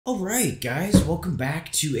Alright guys, welcome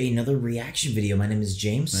back to another reaction video. My name is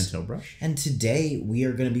James. And today we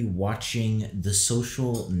are going to be watching The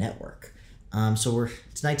Social Network.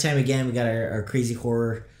 It's nighttime again. We got our crazy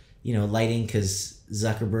horror, lighting because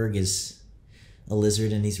Zuckerberg is a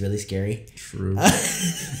lizard and he's really scary. True.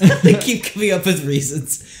 They keep coming up with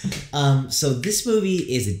reasons. So this movie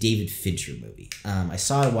is a David Fincher movie. I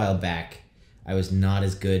saw it a while back. I was not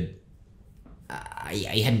as good.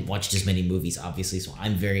 I hadn't watched as many movies, obviously, so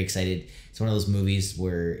I'm very excited. It's one of those movies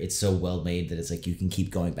where it's so well made that it's like you can keep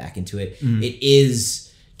going back into it. Mm. It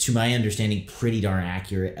is, to my understanding, pretty darn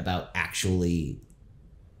accurate about actually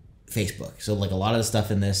Facebook. So like a lot of the stuff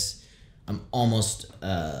in this, I'm almost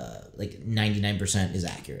like 99% is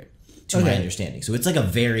accurate to my understanding. So it's like a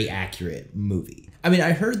very accurate movie. I mean,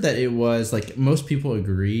 I heard that it was like most people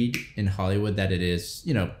agreed in Hollywood that it is,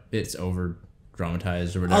 it's over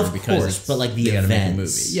dramatized or whatever, because but like the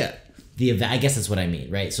events, yeah, I guess that's what I mean,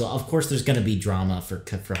 right? So of course there's going to be drama for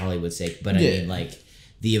Hollywood's sake, but I mean like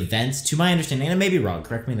the events, to my understanding, and I may be wrong,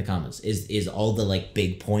 correct me in the comments, is all the like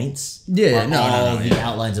big points, the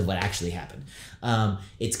outlines of what actually happened.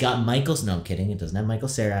 It's got Michael's. No, I'm kidding. It doesn't have Michael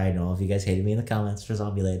Cera. I know if you guys hated me in the comments for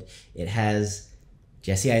Zombieland. It has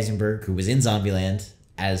Jesse Eisenberg, who was in Zombieland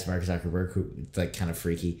as Mark Zuckerberg, who like kind of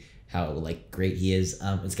freaky. How like great he is.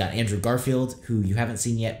 It's got Andrew Garfield, who you haven't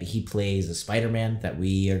seen yet, but he plays a Spider-Man that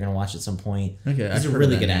we are gonna watch at some point. Okay, he's a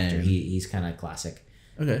really good actor. He's kind of classic.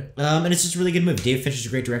 Okay. And it's just a really good movie. David Fincher's a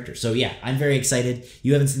great director. So yeah, I'm very excited.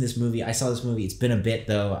 You haven't seen this movie. I saw this movie. It's been a bit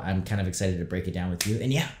though. I'm kind of excited to break it down with you.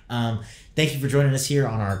 And yeah, thank you for joining us here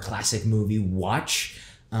on our classic movie watch.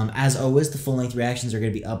 As always, the full-length reactions are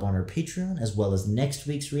going to be up on our Patreon, as well as next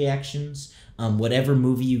week's reactions. Whatever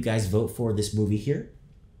movie you guys vote for this movie here,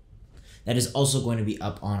 that is also going to be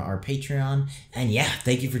up on our Patreon. And yeah,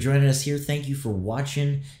 thank you for joining us here. Thank you for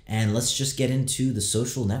watching. And let's just get into The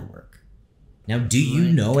Social Network. Now, do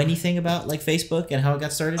you know anything about like Facebook and how it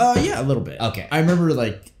got started? Yeah, a little bit. Okay. I remember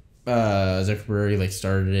like Zuckerberg like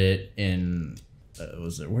started it in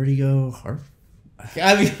was it where'd he go?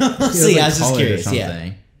 I mean, honestly, I was just curious.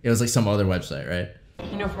 Yeah. It was like some other website, right?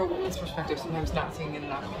 From a woman's perspective, sometimes not seeing an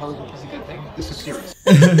alcoholic is a good thing. This is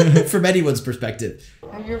serious. From anyone's perspective.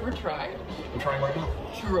 Have you ever tried? I'm trying right now.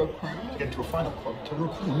 To recruit? To get into a final club. To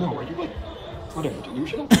recruit? No, are you like, whatever,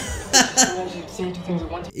 delusional? Sometimes you say 2 things at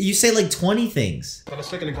once. You say like 20 things. And a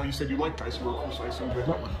second ago you said you liked guys who were cool, so I assumed you had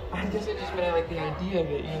met one. I guess I just meant I like the idea of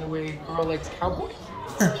it, the way a girl likes cowboys.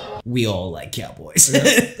 We all like cowboys.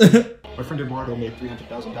 My friend Eduardo made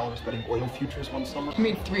 $300,000 betting oil futures one summer. He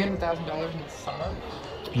made $300,000 in the summer?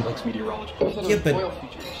 He likes meteorology. Yeah, but oil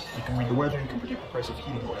futures. You can read the weather, you can predict the price of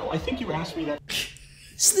heating oil. I think you asked me that.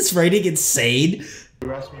 Is this writing insane?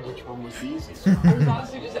 You asked me which one was the easiest. I was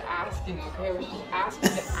honestly just asking, okay? I was just asking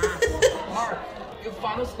to ask. Mark, you have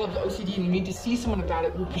finals club's OCD and you need to see someone about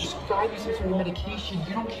it. We'll prescribe you some sort of medication.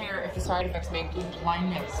 You don't care if the side effects may include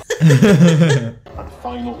blindness.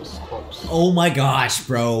 Finals clubs. Oh my gosh,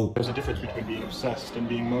 bro. There's a difference between being obsessed and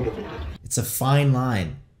being motivated. It's a fine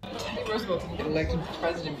line. Teddy Roosevelt didn't get elected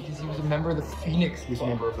president because he was a member of the Phoenix Club. He's a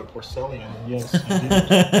member of the Porcellian, yes, he did.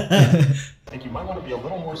 I think you might want to be a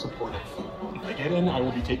little more supportive. If I get in, I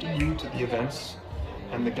will be taking you to the events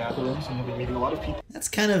and the gatherings, and you'll be meeting a lot of people. That's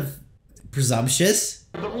kind of presumptuous.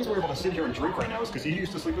 The reason we're able to sit here and drink right now is because he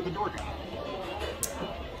used to sleep with the door guy.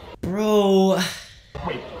 Bro.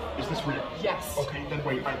 Wait, is this real? Yes. Okay, then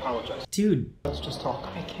wait, I apologize. Dude. Let's just talk.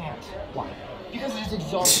 I can't. Why? Because it's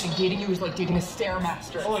exhausting. Dating you is like dating a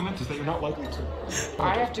Stairmaster. All I meant is that you're not likely to...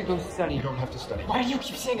 I have to go study. You don't have to study. Why do you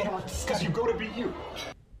keep saying I don't have to Because study? you go to BU.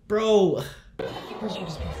 Bro. I think we should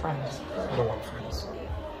just be friends. I don't want friends.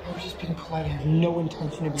 I was just being polite. I have no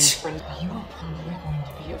intention of being friends. You are probably going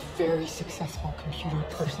to be a very successful computer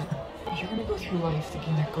person. You're going to go through life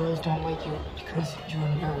thinking that girls don't like you because you're a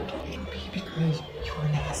nerd. It'll be because you're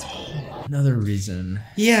an asshole. Another reason.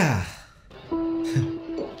 Yeah.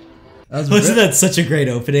 Wasn't that such a great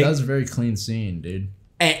opening? That was a very clean scene, dude.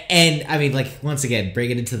 And I mean, like, once again,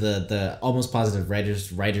 bring it into the almost positive writers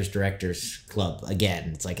directors club again.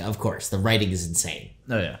 It's like, of course, the writing is insane.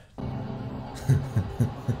 Oh yeah.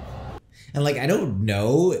 And like, I don't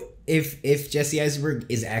know if Jesse Eisenberg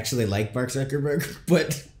is actually like Mark Zuckerberg,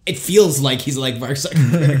 but it feels like he's like Mark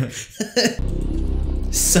Zuckerberg.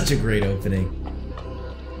 Such a great opening.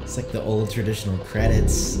 It's like the old traditional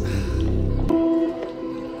credits.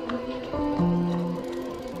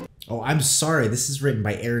 Oh, I'm sorry. This is written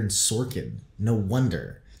by Aaron Sorkin. No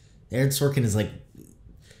wonder. Aaron Sorkin is like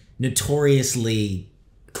notoriously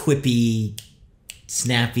quippy,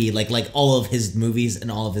 snappy, like all of his movies and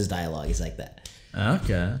all of his dialogue is like that.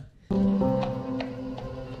 Okay.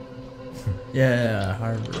 Yeah,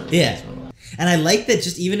 Harvard. Yeah. And I like that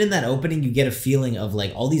just even in that opening, you get a feeling of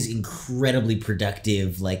like all these incredibly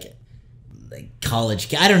productive, like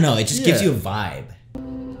college. I don't know. It just gives you a vibe.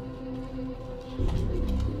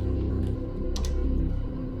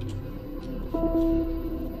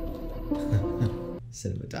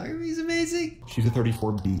 Cinematography is amazing. She's a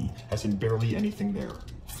 34B, as in barely anything there.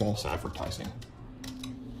 False advertising.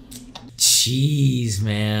 Jeez,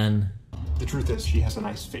 man. The truth is, she has a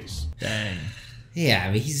nice face. Dang. Yeah,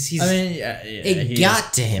 I mean, he's it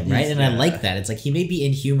got to him, right? And I like that. It's like he may be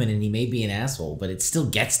inhuman and he may be an asshole, but it still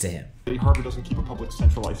gets to him. Harvard doesn't keep a public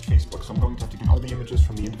centralized Facebook, so I'm going to have to get all the images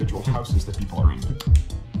from the individual houses that people are in.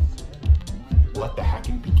 Let the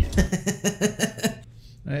hacking begin.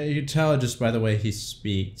 You can tell just by the way he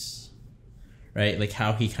speaks, right? Like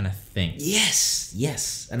how he kind of thinks.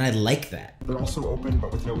 Yes, and I like that. They're also open,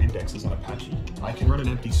 but with no indexes on Apache. I can run an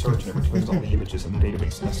empty search and it returns all the images in the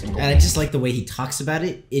database in a single. And I just like the way he talks about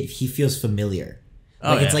it. He feels familiar.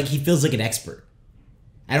 It's like he feels like an expert.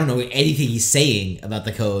 I don't know anything he's saying about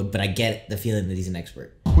the code, but I get the feeling that he's an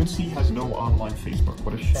expert. Quincy has no online Facebook.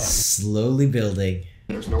 What a sham. Slowly building.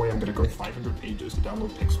 There's no way I'm going to go 500 pages to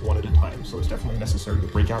download pics one at a time, so it's definitely necessary to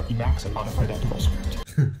break out Emacs and modify that call script.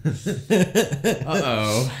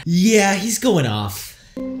 Uh-oh. Yeah, he's going off.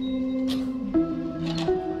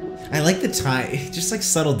 I like the time, just like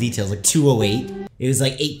subtle details, like 2:08. It was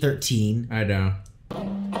like 8:13. I know.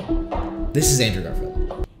 This is Andrew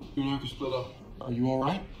Garfield. You and I can split up. Are you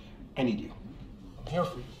alright? I need you. I'm here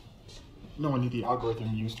for you. No, I need the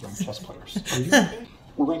algorithm used to rank chess players. Are you okay?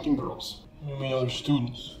 We're ranking girls. You mean other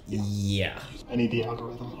students? Yeah. I need the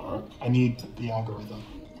algorithm. I need the algorithm.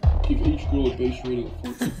 Give each girl a base rating of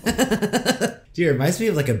 14. Dude, it reminds me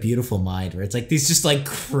of like A Beautiful Mind, where it's like these just like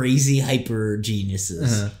crazy hyper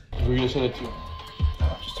geniuses. Who are you gonna send it to?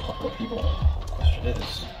 Just a couple of people. The question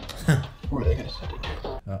is, who are they gonna send it to?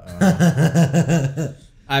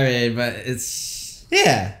 I mean, but it's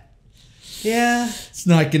Yeah. it's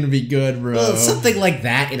not gonna be good, bro. Well, something like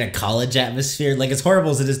that in a college atmosphere, like as horrible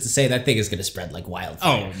as it is to say, that thing is gonna spread like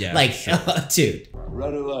wildfire. Oh, yeah, Like, sure. Dude.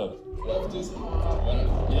 Right or left? Left is right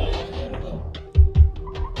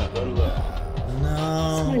or left.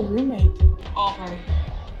 No. My roommate. Oh, hi.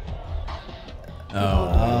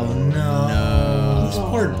 Oh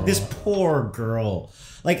no. This poor girl.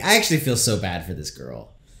 Like, I actually feel so bad for this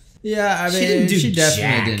girl. Yeah, I mean, She didn't do she definitely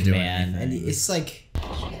jack, didn't do man. anything. And it's like,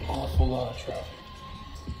 Awful lot of traffic.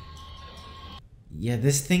 yeah,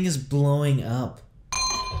 this thing is blowing up.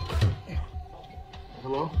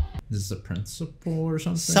 Hello? This is a principal or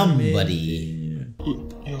something? Somebody. You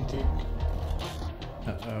don't think?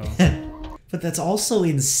 Uh-oh. But that's also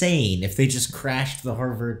insane if they just crashed the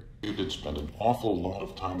Harvard. You did spend an awful lot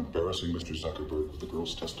of time embarrassing Mr. Zuckerberg with the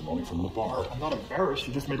girl's testimony from the bar. I'm not embarrassed.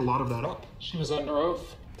 You just made a lot of that up. She was under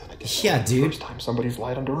oath. I guess Yeah, that's the dude. First time somebody's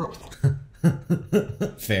lied under oath.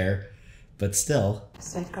 Fair. But still.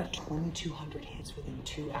 Site got 2,200 hits within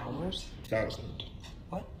 2 hours. 1,000.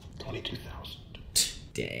 What? 22,000.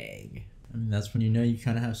 Dang. I mean, that's when you know you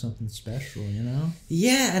kind of have something special, you know?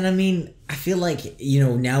 Yeah, and I mean, I feel like,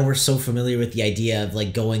 now we're so familiar with the idea of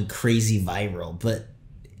like going crazy viral, but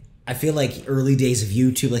I feel like early days of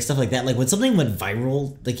YouTube, like stuff like that, like when something went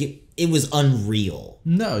viral, like it was unreal.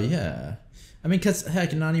 No, yeah. I mean, because,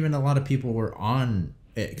 heck, not even a lot of people were on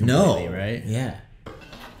it completely, No. right? Yeah.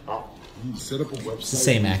 You set up a website. the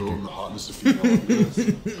same and actor. vote on the hotness of female ideas.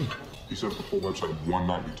 He set up the whole website in one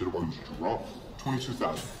night. He did it while he was drunk.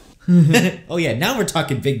 22,000. Oh yeah, now we're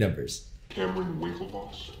talking big numbers. Cameron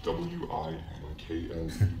Winklevoss.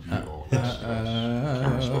 WINKLEVOS.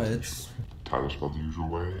 It's... Tyler spelled the usual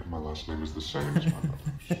way, and my last name is the same as my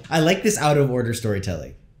brother's. I like this out of order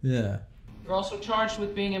storytelling. Yeah. You're also charged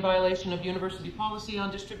with being in violation of university policy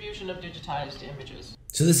on distribution of digitized images.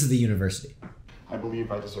 So this is the university. I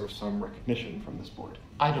believe I deserve some recognition from this board.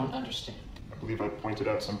 I don't understand. I believe I pointed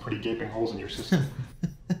out some pretty gaping holes in your system.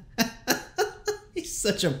 He's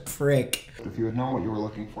such a prick. If you had known what you were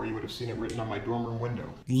looking for, you would have seen it written on my dorm room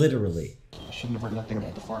window. Literally. I shouldn't have written that thing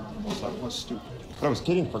about the farm animals. That was stupid. But I was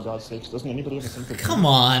kidding, for God's sakes. Doesn't anybody have a sense of Come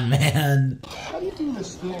on, man. How do you do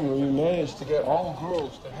this thing where you manage to get all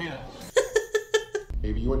girls to hate us?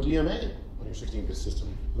 Maybe you went DMA on your 16-bit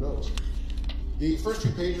system. Who knows? The first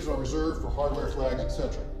 2 pages are reserved for hardware flags,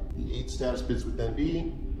 etc. The 8 status bits would then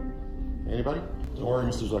be... Anybody? Don't worry,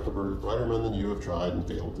 Mr. Zuckerberg. Brighter men than you have tried and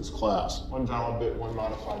failed this class. one valid bit, one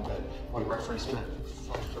modified bit, one reference bit,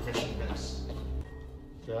 one permission bits.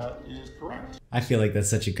 That is correct. I feel like that's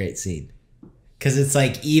such a great scene. Because it's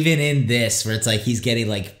like, even in this, where it's like he's getting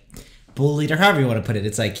like bullied, or however you want to put it,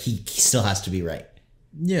 it's like he still has to be right.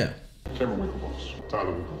 Yeah. Cameron Winklevoss.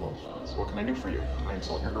 Tyler would go So what can I do for you? Can I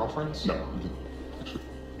insult your girlfriends? No, actually,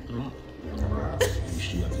 they're not.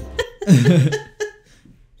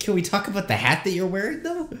 Can we talk about the hat that you're wearing,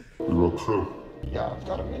 though? You're okay. Yeah, I've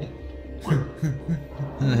got a mini.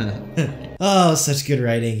 Oh, such good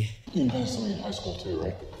writing. You guys saw me in high school too,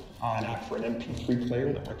 right? An act for an MP3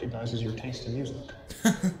 player that recognizes your taste in music.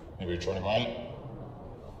 Maybe you're trying to buy it?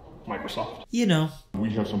 Microsoft. You know.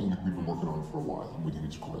 We have something that we've been working on for a while, and we think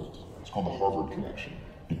it's great. It's called the Harvard Connection.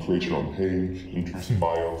 You create your own page, interest,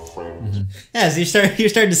 bio, friends. Yeah, so you're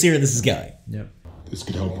starting to see where this is going. Yep. This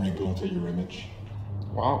could help rehabilitate your image.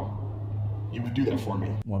 Wow. You would do that for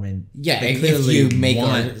me. Well, I mean, Yeah, they if clearly you make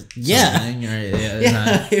want it, yeah, something, right? Yeah, yeah. they're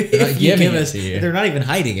not If you giving give it us, to you. they're not even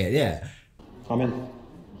hiding it. Yeah, I'm in.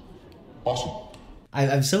 Awesome.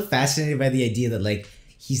 I'm so fascinated by the idea that like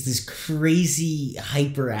he's this crazy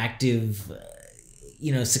hyperactive,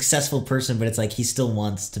 successful person, but it's like he still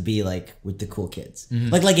wants to be like with the cool kids,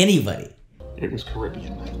 like anybody. It was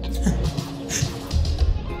Caribbean night.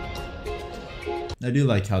 I do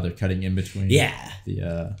like how they're cutting in between. Yeah.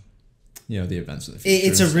 The the events of the future.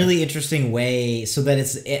 It's a really interesting way so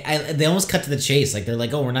that they almost cut to the chase. Like they're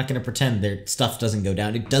like, oh, we're not going to pretend their stuff doesn't go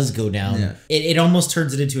down. It does go down. Yeah. It almost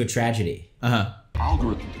turns it into a tragedy. Uh-huh.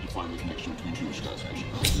 Algorithm to define the connection between Jewish guys,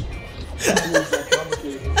 actually.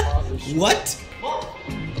 What?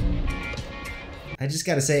 I just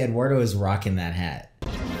got to say, Eduardo is rocking that hat.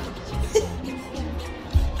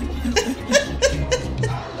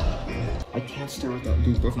 I can't stare at that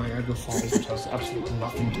view of Niagara Falls, which has absolutely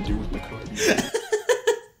nothing to do with the Caribbean.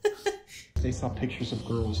 They saw pictures of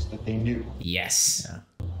girls that they knew. Yes. Yeah.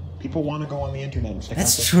 People want to go on the internet and check out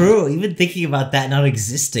That's their- true. Even thinking about that not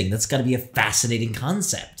existing, that's got to be a fascinating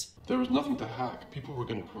concept. There was nothing to hack. People were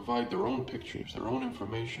going to provide their own pictures, their own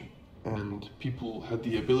information. And people had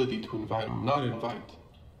the ability to not invite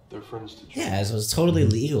their friends to join. Yeah, so it's totally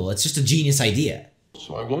legal. It's just a genius idea.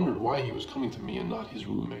 So I wondered why he was coming to me and not his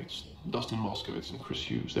roommates, Dustin Moskovitz and Chris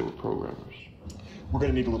Hughes. They were programmers. We're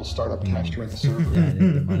going to need a little startup cash to rent the server. Yeah, I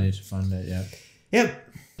need the money to fund it, yeah. Yep.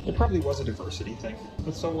 It probably was a diversity thing,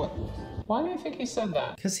 but so what? Why do you think he said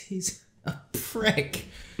that? Because he's a prick.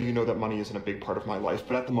 You know that money isn't a big part of my life,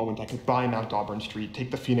 but at the moment I could buy Mount Auburn Street, take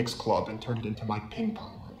the Phoenix Club, and turn it into my ping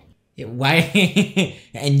pong room. Yeah, why?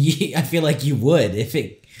 And I feel like you would if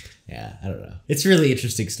it... Yeah, I don't know. It's really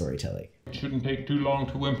interesting storytelling. It shouldn't take too long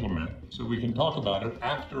to implement, so we can talk about it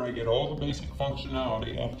after I get all the basic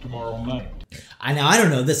functionality up tomorrow night. I don't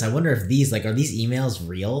know this. I wonder if these, are these emails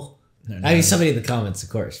real? I mean, somebody in the comments, of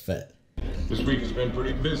course, but... This week has been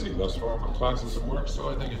pretty busy thus far with classes and work, so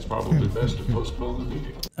I think it's probably best to postpone the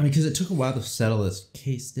meeting. I mean, because it took a while to settle this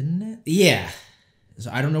case, didn't it? Yeah. So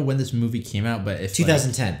I don't know when this movie came out, but if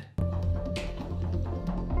 2010.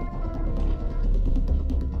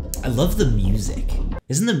 I love the music.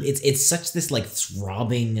 It's such this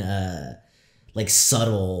throbbing,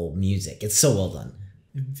 subtle music. It's so well done.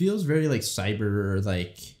 It feels very cyber, almost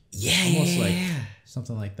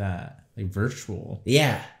something like that, virtual.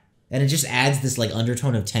 Yeah, and it just adds this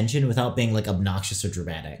undertone of tension without being obnoxious or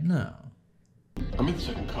dramatic. No. I'm in the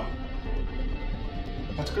second cut.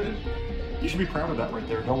 That's good. You should be proud of that right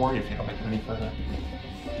there. Don't worry if you don't make it any further.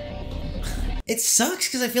 It sucks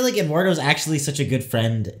because I feel like Eduardo's actually such a good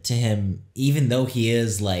friend to him, even though he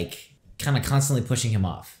is kind of constantly pushing him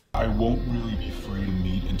off. I won't really be free to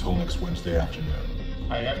meet until next Wednesday afternoon.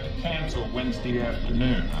 I have to cancel Wednesday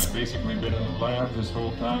afternoon. I've basically been in the lab this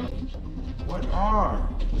whole time. What are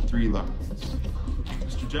the 3 lines?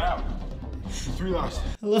 Mr. Jab, the 3 lines.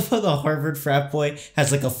 I love how the Harvard frat boy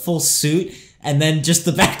has a full suit and then just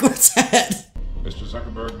the backwards hat. Mr.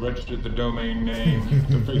 Zuckerberg registered the domain name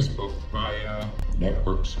to Facebook via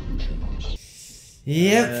Network Solutions.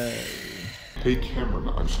 Yep. Hey Cameron,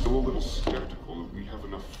 I'm still a little skeptical that we have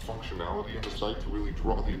enough functionality on the site to really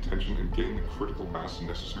draw the attention and gain the critical mass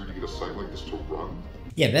necessary to get a site like this to run.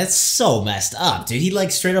 Yeah, that's so messed up, dude. He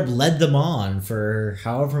straight up led them on for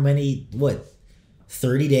however many,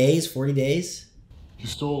 30 days, 40 days? You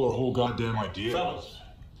stole our whole goddamn idea. Fellas,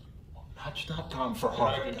 Match.com for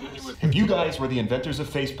Harvard. If you guys were the inventors of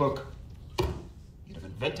Facebook, you'd have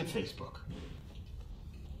invented Facebook.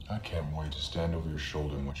 I can't wait to stand over your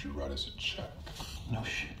shoulder and watch you write us a check. No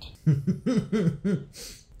shit.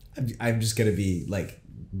 I'm just gonna be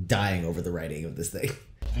dying over the writing of this thing.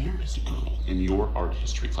 There is a girl in your art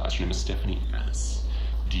history class. Her name is Stephanie S.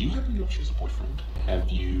 Do you happen to know if she has a boyfriend? Have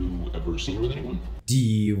you ever seen her with anyone? Do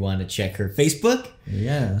you want to check her Facebook?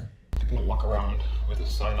 Yeah. I'm gonna walk around with a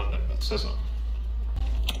sign on it that says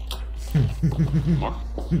Mark?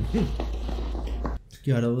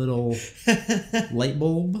 Got a little light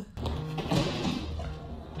bulb.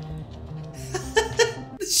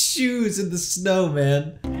 shoes in the snow,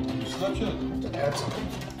 man.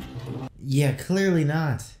 Yeah, clearly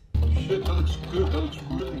not. Shit, that looks good. That looks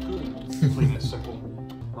really good. Plain and simple.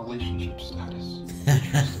 Relationship status.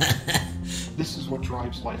 This is what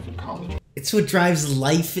drives life in college. It's what drives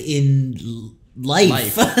life in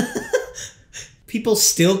life. People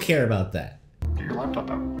still care about that. Get your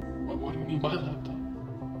laptop out. What do you mean my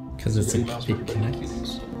laptop? Because it's a big connect.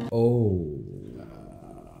 Oh.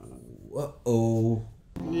 Uh-oh.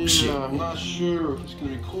 Yeah, I'm not sure if it's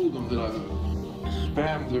gonna be cool enough that I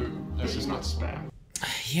spammed her. This is not spam.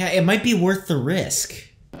 Yeah, it might be worth the risk.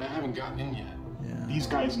 I haven't gotten in yet. Yeah. These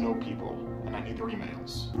guys know people, and I need their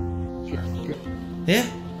emails. Sure. Good. Yeah.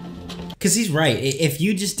 Because he's right. If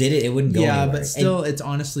you just did it, it wouldn't go anywhere. But still, it's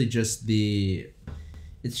honestly just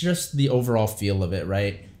it's just the overall feel of it,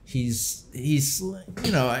 right? He's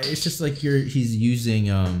you know, it's just like he's using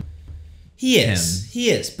He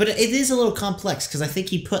is, but it is a little complex because I think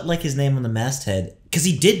he put like his name on the masthead because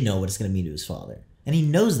he did know what it's going to mean to his father, and he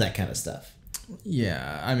knows that kind of stuff.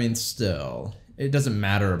 Yeah, I mean, still, it doesn't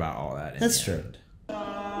matter about all that. That's true. End.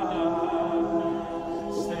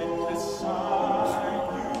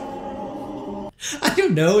 I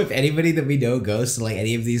don't know if anybody that we know goes to like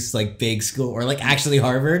any of these like big school or like actually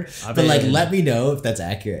Harvard, but like let me know if that's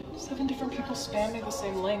accurate. 7 different people spam me the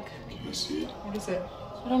same link. Can you see it? What is it?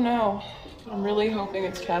 I don't know. But I'm really hoping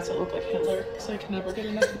it's cats that look like Hitler, because I can never get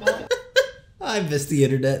enough of that. I miss the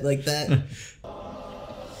internet like that.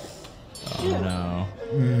 Oh no.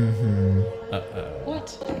 Mm-hmm. Uh-oh. What?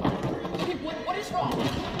 What is wrong?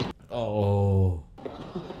 Oh.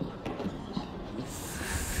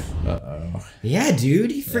 Uh-oh. Yeah,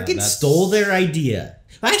 dude, he freaking stole their idea.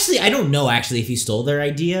 Actually, I don't know if he stole their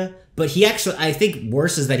idea, but he actually, I think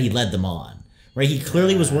worse is that he led them on. Right? He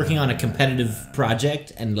clearly was working on a competitive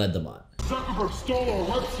project and led them on. Zuckerberg stole our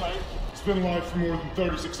website. It's been live for more than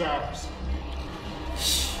 36 hours.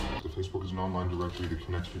 Facebook is an online directory that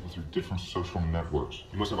connects people through different social networks.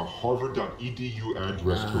 You must have a harvard.edu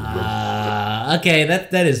address to register. Okay,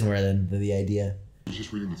 that is more than the idea. I was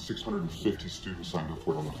just reading that 650 students signed up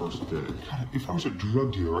for it on the first day. God, if I was a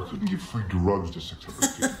drug dealer, I couldn't give free drugs to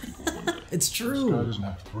 650 people one day. It's true. This guy doesn't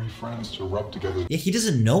have 3 friends to rub together. Yeah, he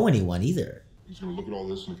doesn't know anyone either. He's gonna look at all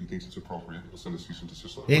this, and if he thinks it's appropriate, he'll send a cease and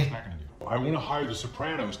desist letter. Yeah. What's that gonna do? I want to hire the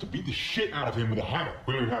Sopranos to beat the shit out of him with a hammer.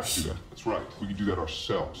 We don't even have to do that. That's right. We can do that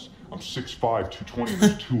ourselves. I'm 6'5", 220, and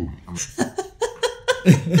there's 2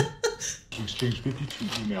 of me. We exchanged 52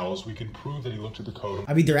 emails. We can prove that he looked at the code.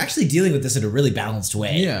 I mean, they're actually dealing with this in a really balanced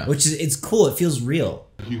way. Yeah. Which is, it's cool. It feels real.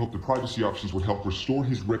 He hoped the privacy options would help restore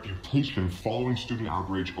his reputation following student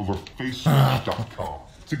outrage over FaceMash.com.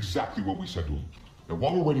 It's exactly what we said to him. Now,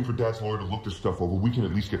 while we're waiting for Dad's lawyer to look this stuff over, we can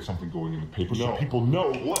at least get something going in the paper so people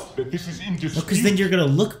know what? That this is in dispute. Because then you're going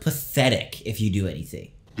to look pathetic if you do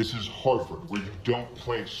anything. This is Harvard, where you don't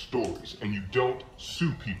plant stories and you don't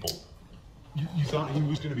sue people. You thought he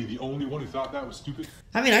was going to be the only one who thought that was stupid?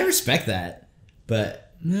 I mean, I respect that,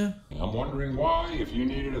 but... Yeah. I'm wondering why, if you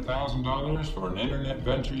needed $1,000 for an internet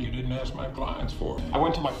venture, you didn't ask my clients for it. I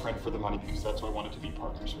went to my friend for the money because that's who I wanted to be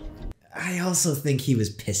partners with. I also think he was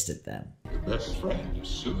pissed at them. Your best friend is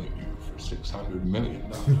suing you for $600 million.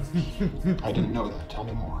 I didn't know that. Tell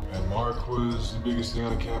me more. And Mark was the biggest thing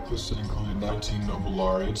on the campus. It included 19 Nobel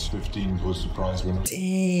laureates, 15 Pulitzer Prize winners.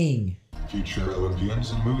 Dang. Future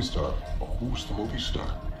Olympians and movie star. Oh, who's the movie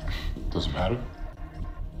star? Doesn't matter.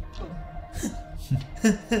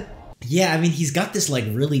 Yeah, I mean, he's got this, like,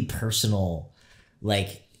 really personal,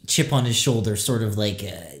 like, chip on his shoulder sort of, like,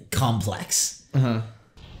 complex. Uh-huh.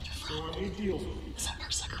 Is that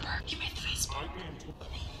Mark Zuckerberg? He made Facebook.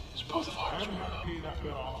 It's both of ours.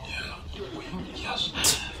 Yeah. Yes.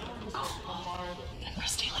 And we're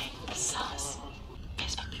stealing. Sus.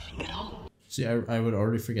 Facebook didn't get home. See, I would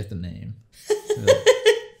already forget the name.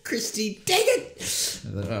 Christy, dang it!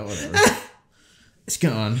 Oh, whatever. It's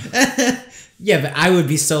gone. Yeah, but I would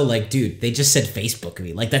be so like, dude, they just said Facebook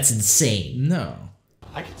me. Like, that's insane. No.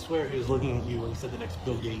 I could swear he was looking at you when he said the next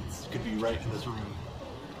Bill Gates could be right in this room.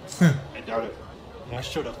 I doubt it. And I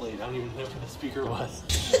showed up late. I don't even know who the speaker was.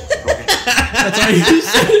 That's all you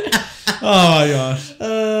said. Oh my gosh.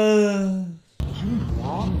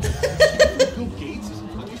 Bill Gates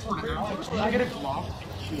isn't looking for an hour. I get a glove.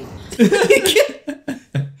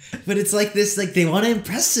 But it's like this, like, they want to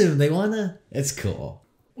impress him. They want to... It's cool.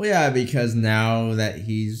 Well, yeah, because now that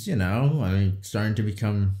he's, you know, I mean, starting to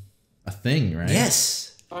become a thing, right?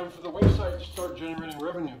 Yes. Time for the website to start generating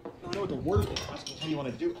revenue. I don't know what the word is. Ask him how you want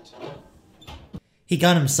to do it. He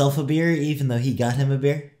got himself a beer, even though he got him a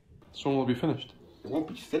beer. This one will be finished. It won't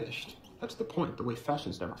be finished. That's the point. The way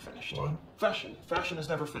fashion's never finished. What? Fashion is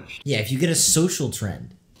never finished. Yeah, if you get a social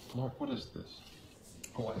trend. Mark, what is this?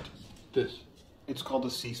 What? This. It's called a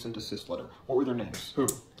cease and desist letter. What were their names? Who?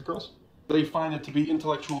 The girls? They find it to be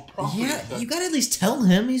intellectual property. Yeah, you gotta at least tell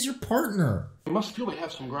him he's your partner. They must feel they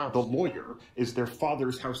have some ground. The lawyer is their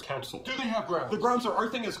father's house counsel. Do they have grounds? The grounds are our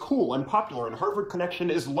thing is cool and popular and Harvard connection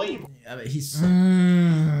is lame. Yeah, but he's...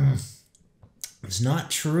 It's not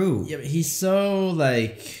true. Yeah, but he's so,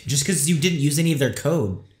 like... Just because you didn't use any of their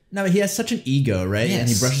code. No, but he has such an ego, right? Yes. And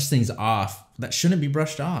he brushes things off that shouldn't be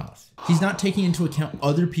brushed off. He's not taking into account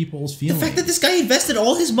other people's feelings. The fact that this guy invested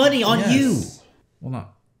all his money on you.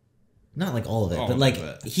 Well, not like all of it, all but of like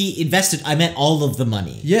it. he invested, I meant all of the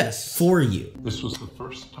money. Yes. For you. This was the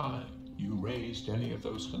first time you raised any of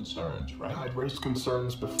those concerns, right? I'd raised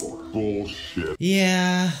concerns before. Bullshit.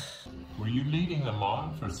 Yeah. Were you leading them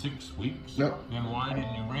on for 6 weeks? No. Then why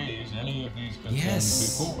didn't you raise any of these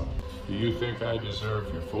concerns before? Do you think I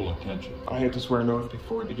deserve your full attention? I had to swear an oath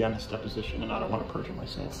before we began this deposition, and I don't want to perjure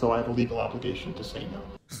myself, so I have a legal obligation to say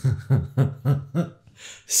no.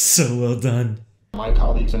 So well done. My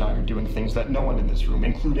colleagues and I are doing things that no one in this room,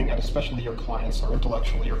 including and especially your clients, are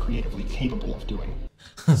intellectually or creatively capable of doing.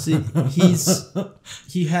 See,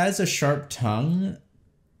 he has a sharp tongue,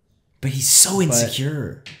 but he's so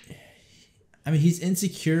insecure. I mean, he's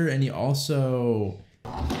insecure, and he also...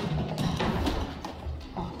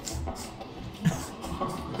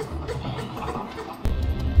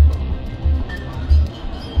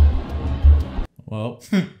 Well,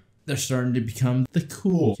 they're starting to become the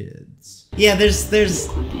cool kids. Yeah, there's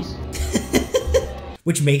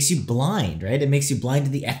which makes you blind, right? It makes you blind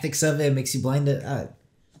to the ethics of it. It makes you blind to...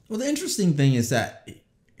 Well, the interesting thing is that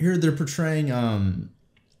here they're portraying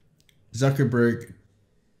Zuckerberg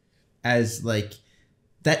as like...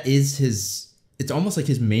 That is his... It's almost like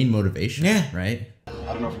his main motivation, right? I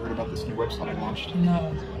don't know if you heard about this new website I launched.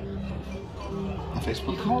 No. On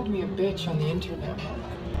Facebook. You called me a bitch on the internet.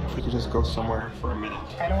 If we could just go somewhere for a minute.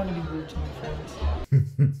 I don't want to be rude to my friends.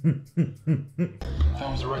 That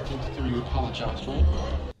was the right thing to do. You apologized, right?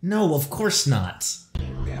 No, of course not.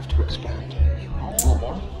 We have to expand.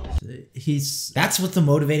 More? That's what the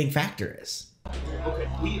motivating factor is. Okay,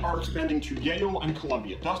 we are expanding to Yale and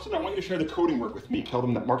Columbia. Dustin, I want you to share the coding work with me. Tell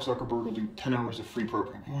them that Mark Zuckerberg will do 10 hours of free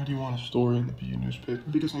programming. Why do you want a story in the PU newspaper?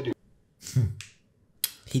 Because I do.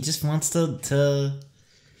 He just wants to...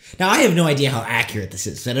 Now, I have no idea how accurate this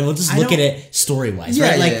is, and we'll just look at it story-wise,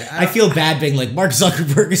 right? Like, I feel bad being like, Mark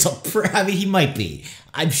Zuckerberg is I mean, he might be.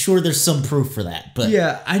 I'm sure there's some proof for that, but...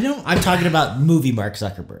 Yeah, I'm talking about movie Mark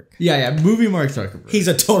Zuckerberg. Yeah, movie Mark Zuckerberg. He's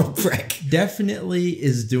a total prick. Definitely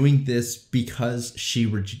is doing this because she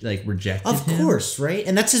rejected him. Of course, right?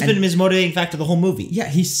 And that's been his motivating factor the whole movie. Yeah,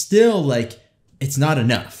 he's still, like, it's not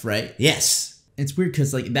enough, right? Yes. It's weird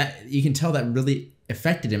because, like, that you can tell that really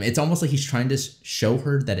affected him. It's almost like he's trying to show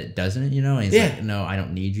her that it doesn't, you know? And he's like, no, I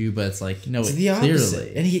don't need you. But it's like, no, it's the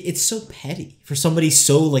opposite. And it's so petty for somebody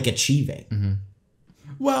so, like, achieving. Mm-hmm.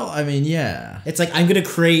 Well, I mean, yeah. It's like, I'm going to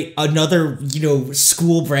create another,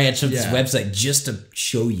 school branch of this website just to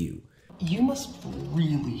show you. You must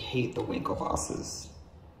really hate the Winklevosses.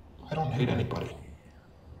 I don't hate anybody.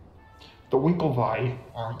 The Winklevi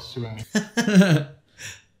aren't suing me.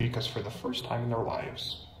 Because for the first time in their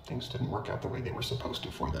lives, things didn't work out the way they were supposed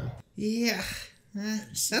to for them. Yeah,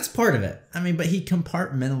 that's part of it. I mean, but he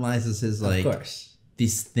compartmentalizes his, like, of course,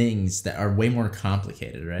 these things that are way more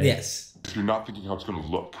complicated, right? Yes. You're not thinking how it's going to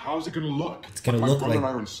look. How's it going to look? It's going to look my like... brother and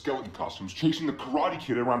I are in skeleton costumes chasing the Karate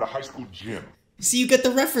Kid around a high school gym. See, you get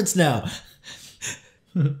the reference now.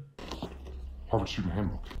 Harvard Student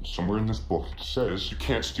Handbook. Somewhere in this book it says you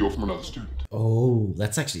can't steal from another student. Oh,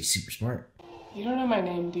 that's actually super smart. You don't know my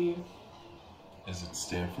name, do you? Is it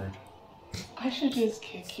Stanford? I should just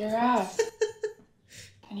kick your ass.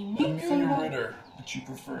 And you meet Amelia someone... Ritter, but you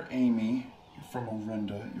prefer Amy. You're from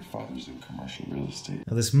Orinda. Your father's in commercial real estate.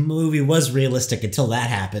 Now, this movie was realistic until that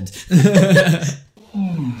happened.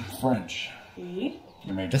 French. See?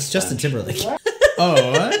 That's Justin Timberlake.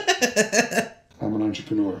 Oh, what? I'm an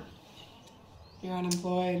entrepreneur. You're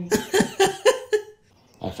unemployed.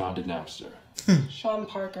 I founded Napster. Sean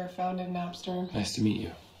Parker founded Napster. Nice to meet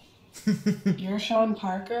you. You're Sean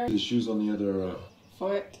Parker? The shoe's on the other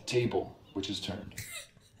Foot. table, which is turned.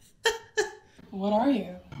 What are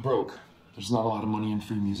you? Broke. There's not a lot of money in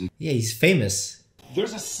free music. Yeah, he's famous.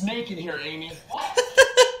 There's a snake in here, Amy.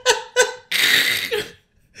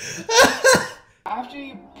 After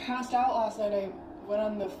you passed out last night, I went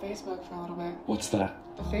on the Facebook for a little bit. What's that?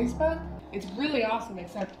 The Facebook? It's really awesome,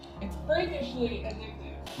 except it's freakishly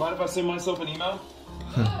addictive. Mind if I send myself an email?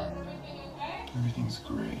 Yeah, is everything okay? Everything's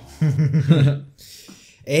great.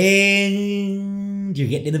 And you're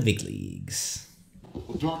getting in the big leagues.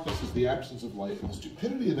 Well, darkness is the absence of light, and the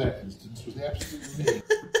stupidity in that instance was the absence of me.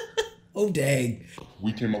 Oh, dang.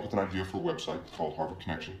 We came up with an idea for a website called Harvard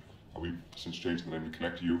Connection. We've since changed the name to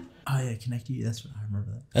Connect You. Oh yeah, Connect You. That's what I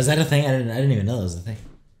remember that. Is that a thing? I didn't even know that was a thing.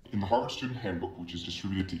 In the Harvard Student Handbook, which is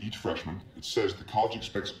distributed to each freshman, it says the college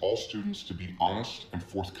expects all students to be honest and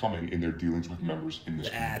forthcoming in their dealings with members in this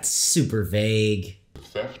community. That's super vague.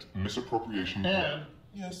 Theft, misappropriation, And,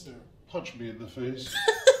 yes, sir, punch me in the face.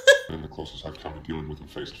 And the closest I've come to dealing with him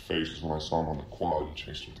face to face is when I saw him on the quad and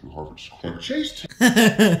chased him through Harvard Square. Chased him?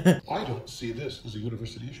 I don't see this as a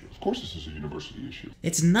university issue. Of course this is a university issue.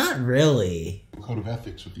 It's not really. Code of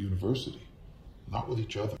ethics with the university, not with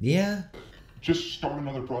each other. Yeah. Just start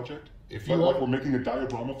another project. If But you like have- we're making a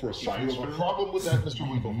diagrama for a science have a fair. problem with that, Mr.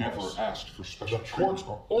 We Winklevoss, never asked for special the courts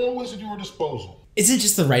are always at your disposal. Isn't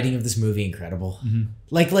just the writing of this movie incredible?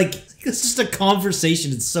 Like it's just a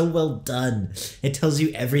conversation. It's so well done. It tells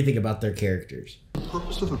you everything about their characters. The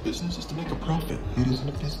purpose of a business is to make a profit. It isn't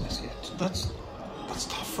a business yet. So that's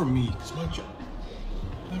tough for me. It's my job.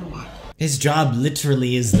 Never mind. His job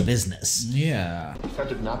literally is the business. Yeah. He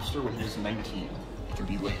founded Napster when he was 19. He can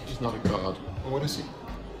be late. He's not a god. Well, what is he?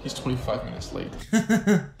 He's 25 minutes late.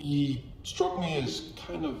 He struck me as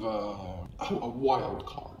kind of a wild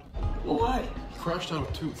card. Why? He crashed out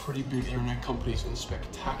of two pretty big internet companies in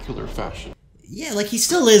spectacular fashion. Yeah, like he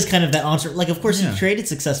still is kind of that entrepreneur. Like, of course, Yeah. he created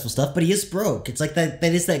successful stuff, but he is broke. It's like that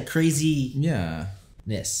is that crazy Yeah.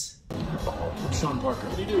 ness. I'm Sean Parker.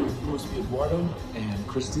 What do you do? It must be Eduardo and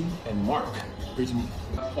Christy and Mark. From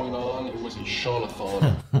that point on, it was a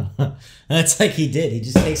Sean-a-thon. That's like he did. He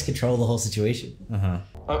just takes control of the whole situation.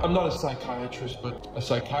 I'm not a psychiatrist, but a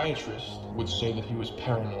psychiatrist would say that he was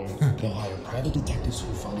paranoid. They'll hire private detectives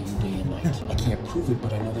who follow you day and night. I can't prove it,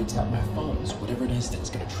 but I know they tap my phones. Whatever it is that's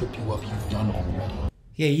gonna trip you up, you've done already.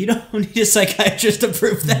 Yeah, you don't need a psychiatrist to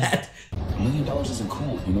prove that. $1 million isn't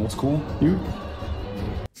cool. You know what's cool? You?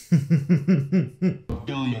 $1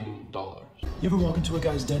 billion. You ever walk into a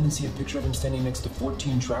guy's den and see a picture of him standing next to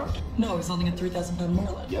 14 trout? No, he's holding a 3,000-pound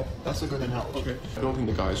marlin. Yep, that's a good analogy. Okay. I don't think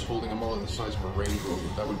the guy's holding a mullet the size of a rainbow.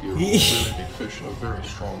 That would be a really big fish and a very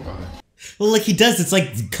strong guy. Well, like he does. It's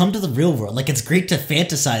like, come to the real world. Like, it's great to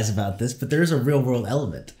fantasize about this, but there's a real world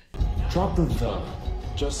element. Drop the.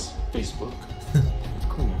 Just Facebook.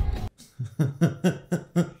 Cool.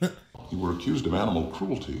 You were accused of animal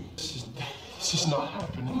cruelty. This is not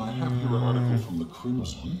happening. I have here an article from the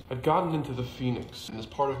Crimson. I'd gotten into the Phoenix, and as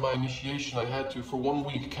part of my initiation, I had to, for 1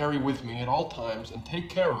 week, carry with me at all times and take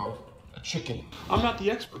care of a chicken. I'm not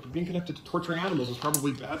the expert, but being connected to torturing animals is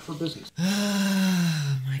probably bad for business.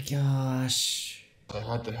 Oh my gosh. I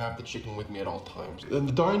had to have the chicken with me at all times. And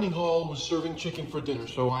the dining hall was serving chicken for dinner,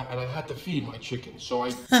 and I had to feed my chicken, so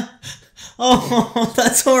I... Oh,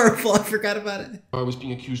 that's horrible. I forgot about it. I was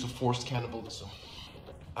being accused of forced cannibalism.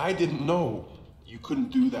 I didn't know you couldn't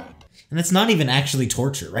do that. And it's not even actually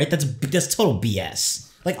torture, right? That's total BS.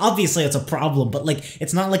 Like, obviously it's a problem, but like,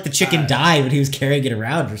 it's not like the chicken died when he was carrying it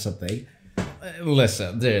around or something.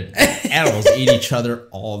 Listen, dude, animals eat each other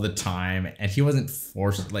all the time, and he wasn't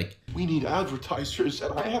forced, like... We need advertisers,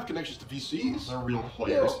 and I have connections to VCs. They're real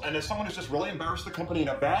players. And as someone who's just really embarrassed the company in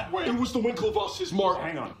a bad way... It was the Winklevoss's Mark.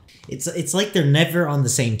 Hang on. It's like they're never on the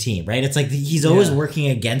same team, right? It's like he's always working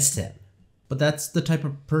against him. But that's the type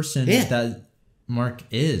of person that Mark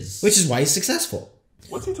is. Which is why he's successful.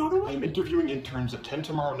 What's he talking about? I'm interviewing interns at 10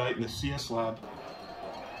 tomorrow night in the CS lab.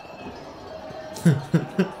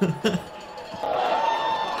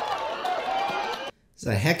 It's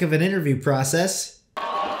a heck of an interview process. Every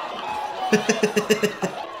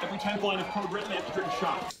 10th line of code written, they have to take a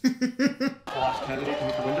shot. The last candidate to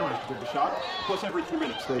hit the window has to take a shot. Plus every 2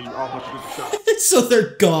 minutes, they all have to take a shot. So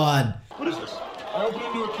they're gone. What is this? I opened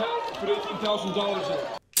a new account, put $18,000 in it.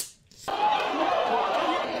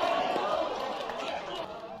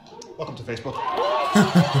 Welcome to Facebook.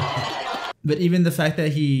 But even the fact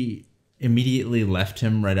that he immediately left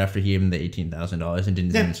him right after he gave him the $18,000 and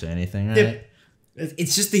didn't even say anything, right? Yeah.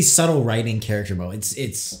 It's just these subtle writing character moments.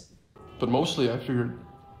 But mostly I figured,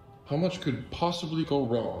 how much could possibly go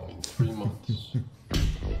wrong in 3 months?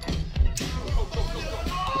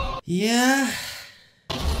 Yeah.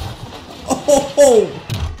 Oh!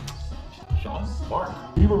 Sean, Mark,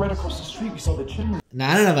 we were right across the street. We saw the chimney.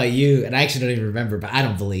 Now, I don't know about you, and I actually don't even remember, but I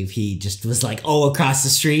don't believe he just was like, oh, across the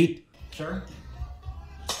street. Sure.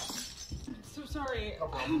 So sorry.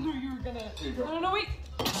 I didn't know you were gonna... No, no, wait.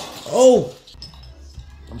 Oh!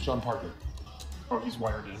 I'm Sean Parker. Oh, he's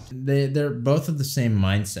wired in. They're both of the same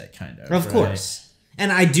mindset, kind of. Of course.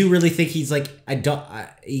 And I do really think he's like,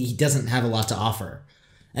 he doesn't have a lot to offer.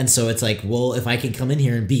 And so it's like, well, if I can come in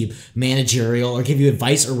here and be managerial or give you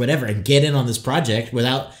advice or whatever and get in on this project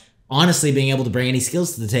without honestly being able to bring any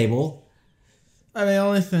skills to the table. I mean, the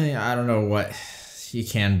only thing, I don't know what he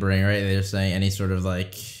can bring, right? They're saying any sort of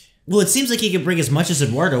like... Well, it seems like he could bring as much as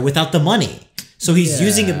Eduardo without the money. So he's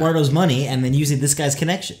using Eduardo's money and then using this guy's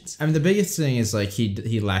connections. I mean, the biggest thing is like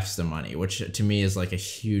he lacks the money, which to me is like a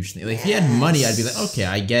huge thing. Like if he had money, I'd be like, okay,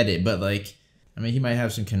 I get it. But like, I mean, he might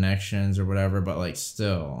have some connections or whatever, but like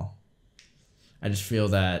still, I just feel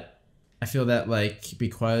that like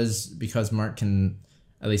because Mark can,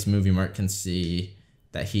 at least movie Mark can see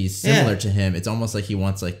that he's similar to him. It's almost like he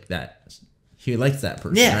wants like that. He likes that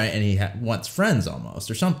person, right? And he wants friends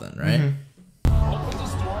almost or something, right? Opens the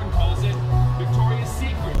store and calls it Victoria's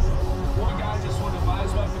Secret. One guy just wanted to buy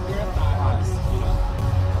his wife a pair of thigh highs. You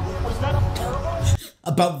know, was that a parable?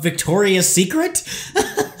 About Victoria's Secret? I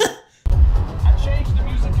changed the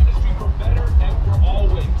music industry for better and for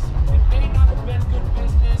always. It may not have been good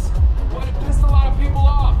business, but it pissed a lot of people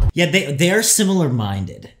off. Yeah, they are similar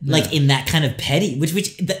minded, like in that kind of petty,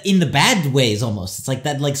 which in the bad ways almost. It's like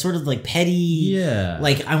that, like sort of like petty.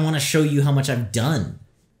 Like I want to show you how much I've done,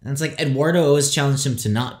 and it's like Eduardo always challenged him to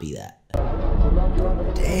not be that.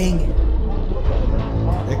 Dang,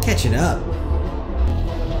 they're catching up.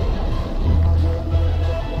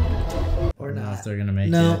 Or not if they're gonna make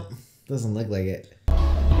it. No, doesn't look like it.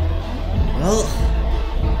 Well,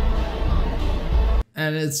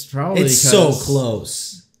 and it's probably it's so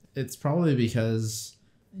close. It's probably because,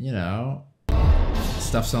 you know,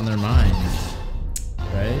 stuff's on their mind,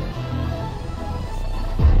 right?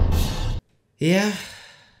 Yeah.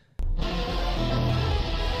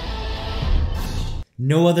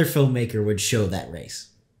 No other filmmaker would show that race.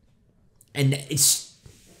 And it's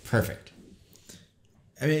perfect.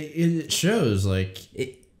 I mean, it shows, like...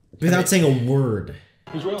 without saying a word.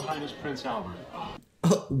 His Royal Highness Prince Albert.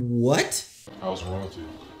 What? How's royalty?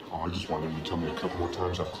 Oh, I just wanted him to tell me a couple more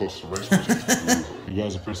times how close the race was. You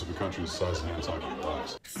guys are prince of a country the size of Nantucket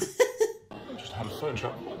lies. I just had a phone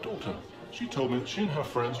chat with my daughter. She told me that she and her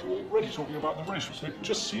friends were already talking about the race, which they'd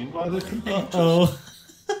just seen by their computers.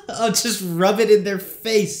 Oh, just rub it in their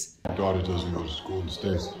face. My daughter doesn't go to school in the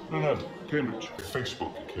States. No, Cambridge.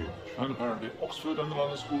 Facebook at Cambridge. And apparently Oxford and the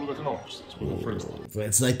London School of Economics. That's where the friends are.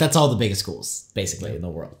 It's like, that's all the biggest schools, basically, in the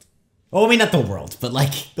world. Oh, I mean, not the world, but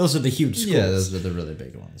like, those are the huge schools. Yeah, those are the really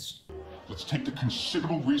big ones. Let's take the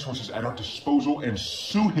considerable resources at our disposal and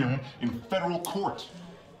sue him in federal court.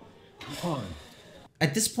 Come on.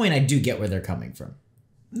 At this point, I do get where they're coming from.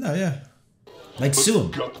 No, yeah. Like, sue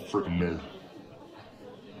him. Got the freaking nerd.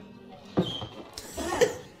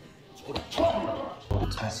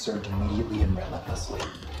 Tests served immediately and relentlessly.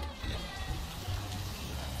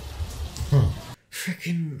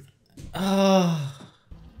 Freaking.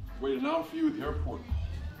 Waited an hour for you at the airport.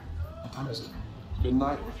 What time is it?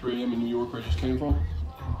 Midnight or 3 a.m. in New York, where I just came from?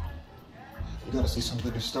 You gotta see some of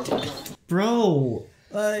the new stuff we got. Bro.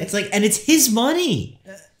 It's like, and it's his money.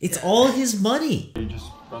 It's all his money. He just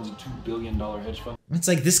runs a $2 billion hedge fund. It's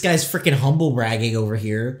like this guy's freaking humble bragging over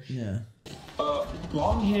here. Yeah.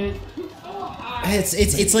 Long hit.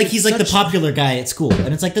 It's like he's like the popular guy at school,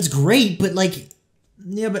 and it's like that's great, but like,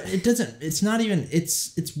 yeah, but it doesn't. It's not even.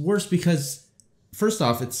 It's worse because first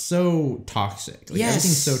off, it's so toxic. Like,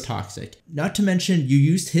 everything's so toxic. Not to mention, you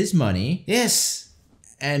used his money. Yes.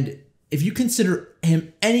 And if you consider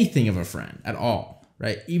him anything of a friend at all,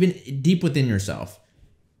 right? Even deep within yourself,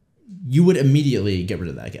 you would immediately get rid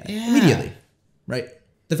of that guy. Yeah. Immediately. Right?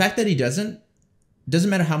 The fact that he doesn't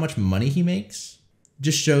matter how much money he makes,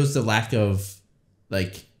 just shows the lack of,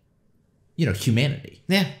 like, you know, humanity.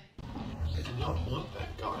 Yeah. I do not want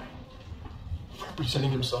that guy representing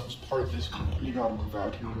himself as part of this company. You gotta move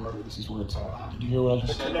out here and murder. This is where it's at. Did you hear what I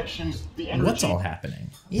just said? The connections, the energy. What's all happening?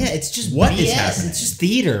 Yeah, it's just what BS. is happening? It's just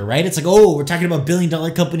theater, right? It's like, oh, we're talking about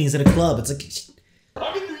billion-dollar companies at a club. It's like,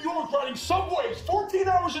 I'm in New York riding subways 14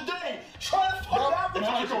 hours a day, trying to fucking advertise.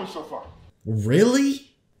 How's it going so far? Really?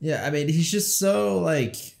 Yeah, I mean, he's just so,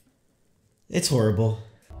 like... It's horrible.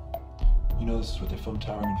 You know this is what they filmed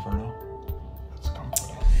Towering Inferno? That's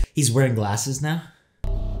comforting. He's wearing glasses now?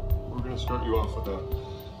 We're gonna start you off with a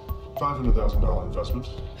 $500,000 investment.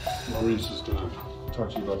 Maurice is gonna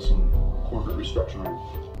talk to you about some corporate restructuring.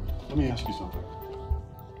 Let me ask you something.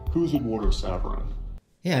 Who's Eduardo Savyna?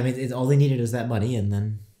 Yeah, I mean, all they needed was that money, and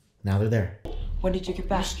then now they're there. When did you get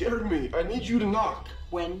back? You're scaring me. I need you to knock.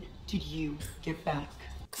 When did you get back?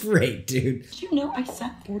 Great, dude. Did you know I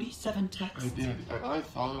sent 47 texts? I did. I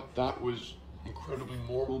thought that was incredibly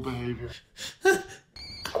normal behavior.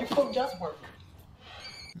 Your phone does work.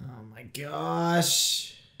 Oh my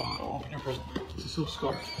gosh. Open your present. It's a silk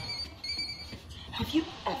scarf. Have you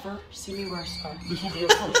ever seen me wear a scarf? This will be your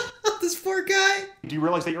first. This poor guy. Do you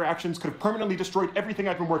realize that your actions could have permanently destroyed everything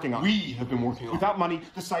I've been working on? We have been working on. Without money,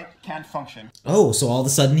 the site can't function. Oh, so all of a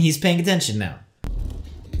sudden he's paying attention now.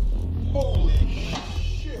 Holy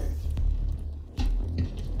shit.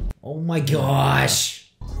 Oh my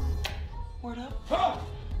gosh. Word up?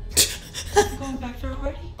 Going back there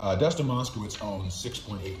already? Dustin Moskowitz owns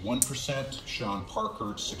 6.81%. Sean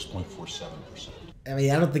Parker 6.47%. I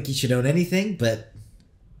mean, I don't think he should own anything, but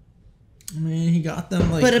I mean, he got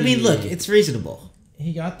them like. But I mean, look, it's reasonable.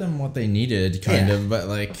 He got them what they needed, kind of, but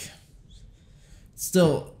like,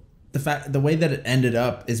 still, the way that it ended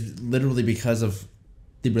up is literally because of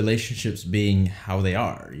the relationships being how they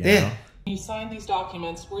are. You know? When you signed these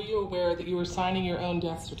documents, were you aware that you were signing your own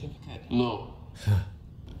death certificate? No.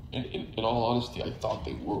 In all honesty, I thought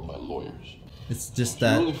they were my lawyers. It's just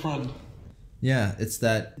that. Your only friend. Yeah, it's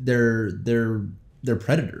that they're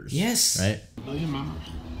predators. Yes. Right. $1 million members.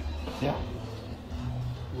 Yeah.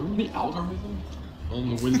 Remember the algorithm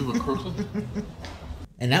on the window at Kirkland?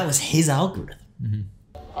 And that was his algorithm. Mm-hmm.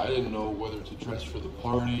 I didn't know whether to dress for the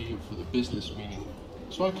party or for the business meeting,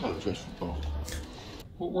 so I kind of dressed for both.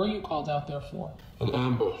 What were you called out there for? An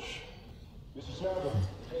ambush.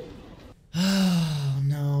 Oh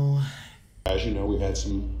no. As you know, we've had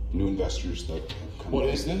some new investors that have come. What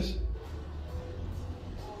is this?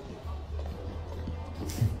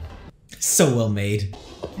 So well made.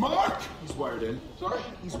 Mark! He's wired in. Sorry?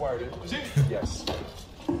 He's wired in. Is he? Yes.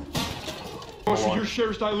 Oh, so your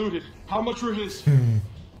shares diluted. How much were his?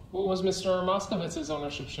 What was Mr. Moskowitz's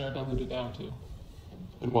ownership share diluted down to?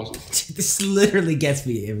 It wasn't. This literally gets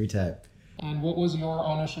me every time. And what was your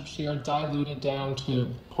ownership share diluted down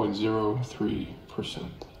to? 0.03%.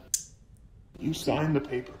 You signed the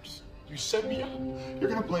papers. You set me up. You're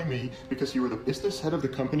gonna blame me because you were the business head of the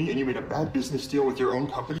company and you made a bad business deal with your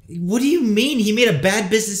own company? What do you mean? He made a bad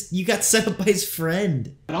business. You got set up by his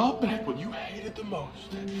friend. And I'll bet what you hated the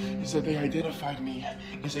most is that they identified me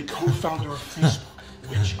as a co-founder of Facebook,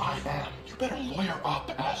 which I am. You better lawyer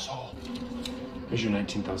up, asshole. Here's your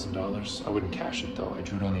 $19,000. I wouldn't cash it though. I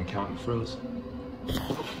drew it on the account and froze.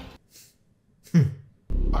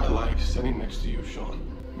 I like sitting next to you, Sean.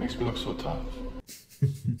 It makes me look so tough. You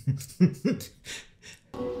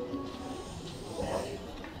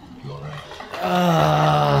alright?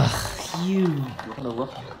 You. You're gonna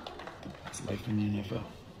rough it. It's life in the NFL.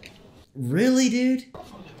 Really, dude?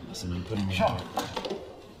 Listen, I'm putting Sean.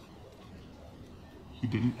 You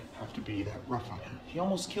didn't have to be that rough on him. He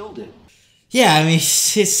almost killed it. Yeah, I mean,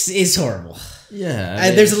 it's horrible. Yeah. I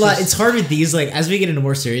mean, there's a lot. It's hard with these. Like, as we get into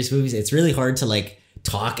more serious movies, it's really hard to like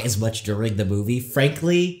talk as much during the movie.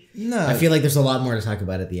 Frankly, no. I feel like there's a lot more to talk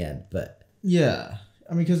about at the end. But yeah,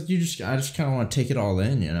 I mean, because I just kind of want to take it all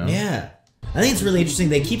in, you know? Yeah, I think it's really interesting.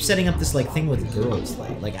 They keep setting up this like thing with girls.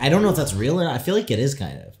 Like I don't know if that's real or not. I feel like it is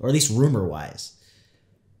kind of, or at least rumor wise.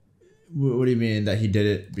 What do you mean that he did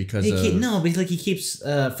it because of? No, but like he keeps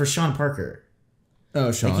for Sean Parker.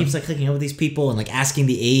 Oh, Sean. He keeps like hooking up with these people and like asking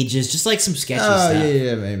the ages, just like some sketchy stuff.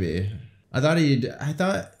 Yeah, maybe. I thought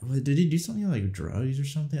did he do something like drugs or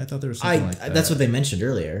something? I thought there was something like that. That's what they mentioned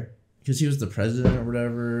earlier. Because he was the president or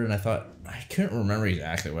whatever, and I couldn't remember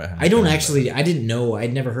exactly what happened. I didn't know.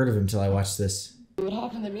 I'd never heard of him until I watched this. What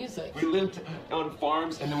happened to music? We lived on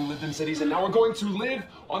farms and then we lived in cities and now we're going to live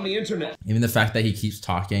on the internet. Even the fact that he keeps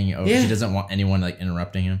talking, he doesn't want anyone like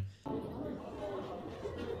interrupting him.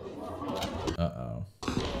 Uh-oh.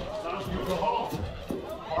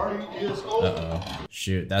 Uh-oh.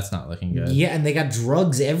 Shoot, that's not looking good. Yeah, and they got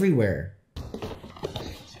drugs everywhere.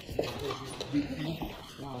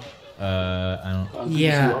 I don't...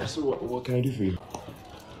 Yeah. Officer, what can I do for you?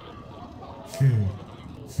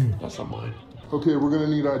 That's not mine. Okay, we're gonna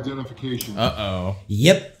need identification. Uh-oh.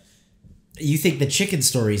 Yep. You think the chicken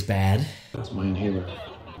story's bad. That's my inhaler.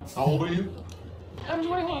 How old are you? I'm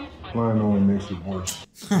 21. Mine only makes it worse.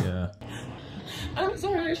 Yeah. I'm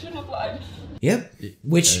sorry, I shouldn't have lied. Yep.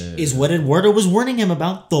 Which is what Eduardo was warning him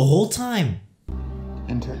about the whole time.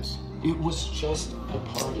 Intense. It was just a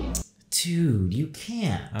party. Dude, you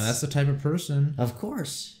can't. Oh, that's the type of person. Of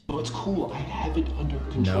course. No, it's cool. I have it under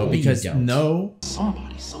control. No, because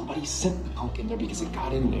somebody sent the coke in there because it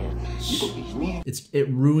got in there. You believe me? It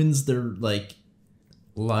ruins their like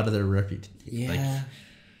a lot of their reputation. Yeah. Like,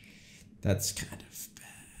 that's kind of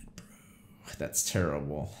bad, bro. That's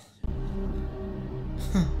terrible.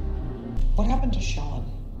 Huh. What happened to Sean?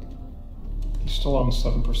 He still owns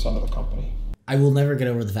 7% of the company. I will never get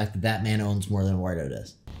over the fact that that man owns more than Eduardo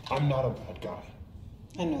does. I'm not a bad guy.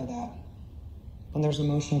 I know that. When there's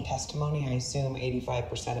emotional testimony, I assume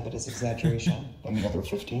 85% of it is exaggeration. And the other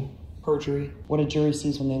 15? Perjury. What a jury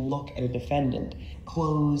sees when they look at a defendant.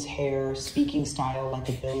 Clothes, hair, speaking style like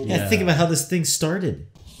a building. Yeah, think about how this thing started.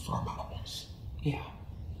 Farm animals. Yeah.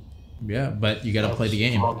 Yeah, but you gotta play the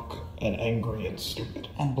game. Drunk and angry and stupid.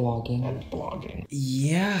 And blogging. And blogging.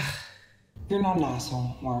 Yeah. You're not an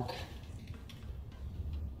asshole, Mark.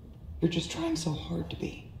 You're just trying so hard to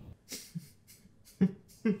be.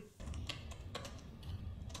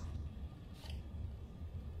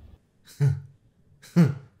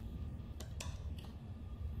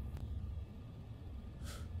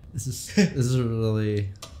 This is really,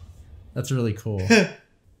 that's really cool.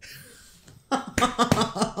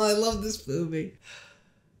 I love this movie.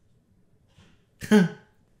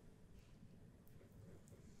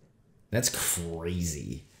 That's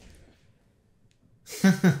crazy.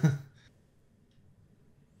 I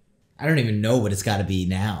don't even know what it's got to be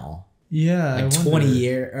now. Yeah,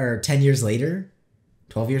 like 10 years later,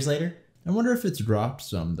 12 years later. I wonder if it's dropped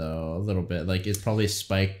some though, a little bit. Like it's probably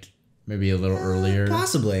spiked maybe a little earlier.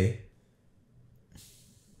 Possibly.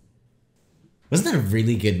 Wasn't that a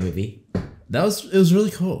really good movie? It was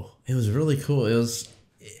really cool. It was really cool.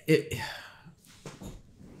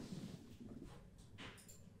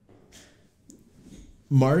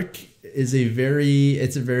 Mark is a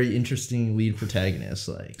very interesting lead protagonist.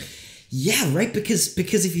 Like, yeah, right. Because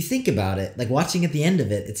if you think about it, like watching at the end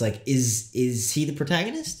of it, it's like, is he the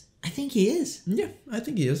protagonist? I think he is. Yeah, I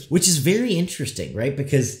think he is. Which is very interesting, right?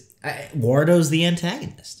 Because Wardo's the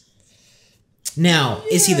antagonist. Now,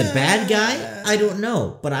 is he the bad guy? I don't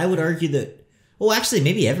know, but I would argue that. Well, actually,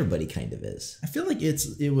 maybe everybody kind of is. I feel like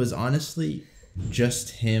it was honestly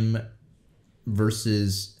just him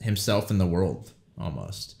versus himself in the world,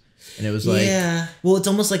 almost. And it was like, yeah. Well, it's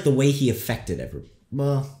almost like the way he affected everyone.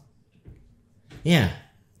 Well, yeah.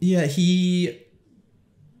 Yeah,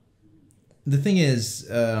 the thing is,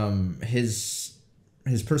 his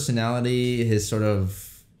personality, his sort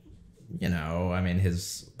of, you know, I mean,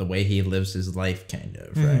 the way he lives his life, kind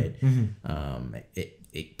of, right? Mm-hmm.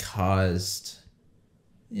 It caused,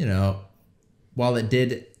 you know, while it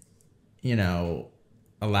did, you know,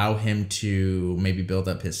 allow him to maybe build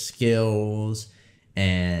up his skills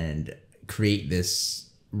and create this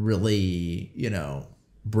really, you know,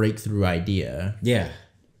 breakthrough idea. Yeah.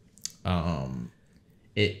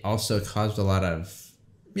 It also caused a lot of,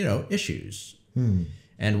 you know, issues.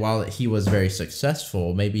 And while he was very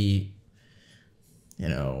successful, maybe, you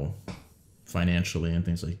know, financially and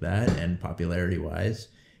things like that, and popularity wise,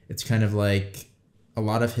 it's kind of like a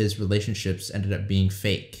lot of his relationships ended up being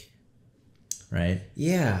fake, right?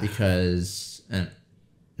 Yeah. Because, and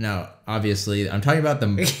now obviously I'm talking about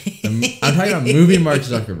I'm talking about movie Mark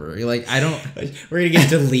Zuckerberg. Like, I don't. We're gonna get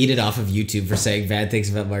deleted off of YouTube for saying bad things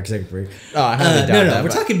about Mark Zuckerberg. Oh, I haven't done that. We're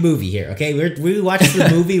talking movie here, okay? We watched the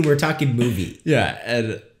movie. We're talking movie. Yeah,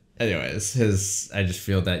 and anyways, I just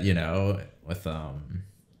feel that, you know, with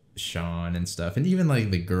Sean and stuff, and even like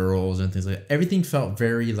the girls and things like that, everything felt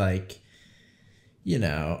very like, you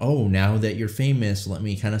know, oh, now that you're famous, let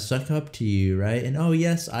me kind of suck up to you, right? And oh,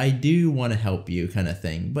 yes, I do want to help you, kind of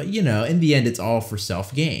thing. But, you know, in the end, it's all for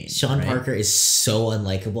self-gain. Sean Parker is so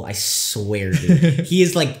unlikable. I swear, dude. He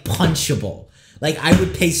is like punchable. Like, I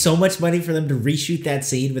would pay so much money for them to reshoot that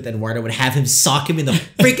scene with Eduardo and have him sock him in the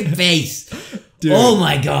freaking face. Dude, oh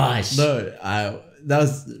my gosh. No, that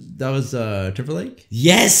was Timberlake?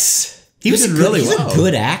 Yes. He's a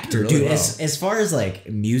good actor, really dude. Well. As far as like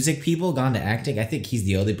music people gone to acting, I think he's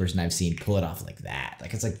the only person I've seen pull it off like that.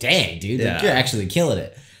 Like, it's like, dang, dude, Yeah. like, you're actually killing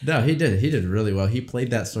it. No, he did really well. He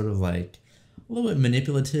played that sort of like a little bit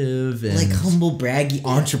manipulative and like humble, braggy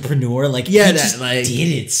entrepreneur. Like, yeah, he that just like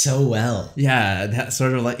did it so well. Yeah, that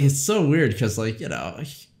sort of like, it's so weird because, like, you know,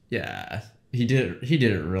 yeah, he did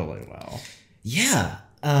it really well. Yeah,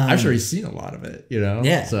 I'm sure he's seen a lot of it, you know.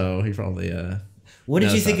 Yeah. So he probably. What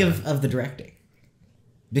did you think of the directing?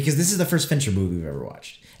 Because this is the first Fincher movie we've ever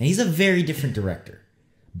watched, and he's a very different director,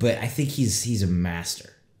 but I think he's a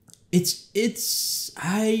master.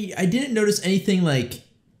 I didn't notice anything like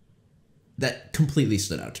that completely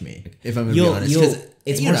stood out to me, if I'm gonna be honest.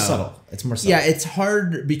 It's more subtle. It's more subtle. Yeah, it's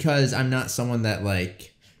hard because I'm not someone that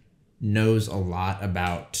like knows a lot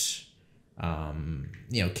about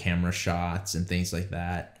you know, camera shots and things like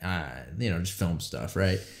that. You know, just film stuff,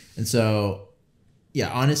 right? And so,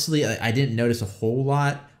 yeah, honestly, I didn't notice a whole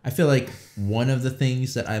lot. I feel like one of the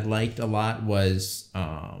things that I liked a lot was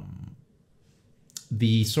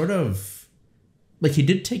the sort of, like, he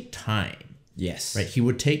did take time. Yes. Right? He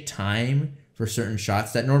would take time for certain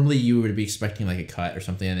shots that normally you would be expecting like a cut or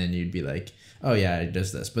something, and then you'd be like, oh yeah, it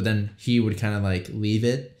does this. But then he would kind of like leave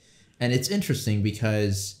it. And it's interesting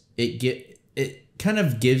because it kind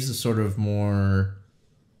of gives a sort of more,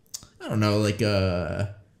 I don't know, like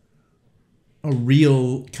a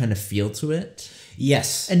real kind of feel to it.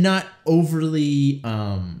 Yes. And not overly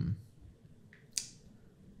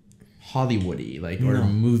Hollywoody, like, or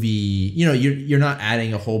movie. You know, you're not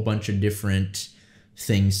adding a whole bunch of different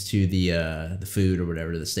things to the food or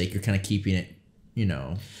whatever, to the steak. You're kind of keeping it, you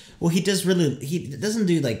know. Well, he doesn't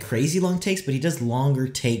do like crazy long takes, but he does longer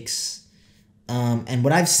takes. And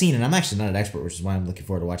what I've seen, and I'm actually not an expert, which is why I'm looking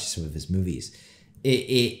forward to watching some of his movies.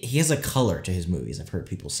 He has a color to his movies, I've heard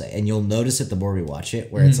people say, and you'll notice it the more we watch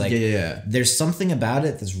it, where it's like, there's something about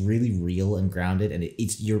it that's really real and grounded, and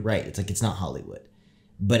it's you're right, it's like, it's not Hollywood,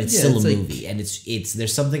 but it's still a movie, and it's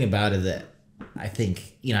there's something about it that I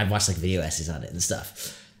think, you know, I've watched like video essays on it and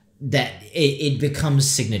stuff, that it becomes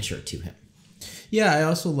signature to him. Yeah, I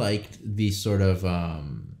also liked the sort of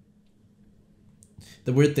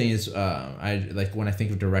the weird thing is, I like when I think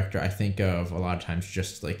of director, I think of a lot of times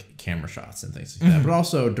just like camera shots and things like that. But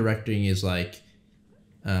also directing is like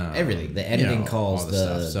everything. The editing calls, all the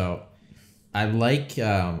stuff. So I like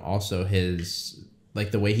also his like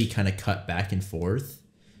the way he kind of cut back and forth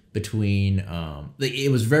between. Like, it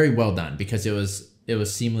was very well done because it was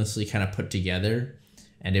seamlessly kind of put together,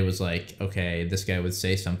 and it was like, okay, this guy would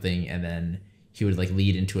say something and then he would like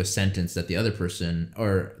lead into a sentence that the other person,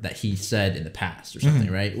 or that he said in the past or something,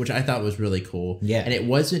 right? Which I thought was really cool. Yeah. And it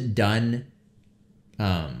wasn't done,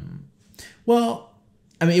 well,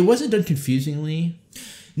 I mean, it wasn't done confusingly.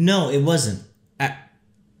 No, it wasn't.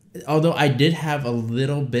 Although I did have a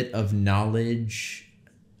little bit of knowledge.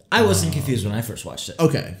 I wasn't confused when I first watched it.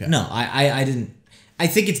 Okay. No, I didn't. I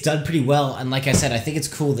think it's done pretty well, and like I said, I think it's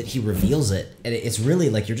cool that he reveals it, and it's really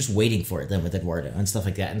like you're just waiting for it then with Eduardo and stuff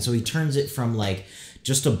like that, and so he turns it from like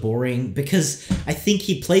just a boring, because I think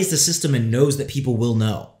he plays the system and knows that people will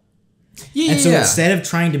know. Yeah. And so instead of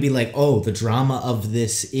trying to be like, oh, the drama of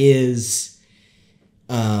this is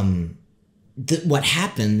what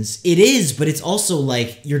happens, it is, but it's also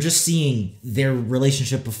like you're just seeing their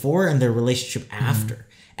relationship before and their relationship after,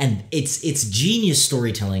 and it's genius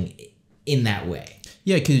storytelling in that way.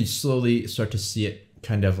 Yeah, because you slowly start to see it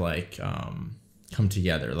kind of like come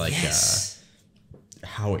together, like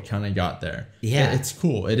how it kind of got there. Yeah, it's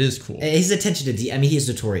cool. It is cool. His attention to I mean, he's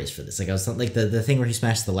notorious for this. Like I was like the thing where he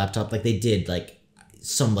smashed the laptop. Like they did like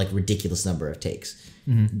some like ridiculous number of takes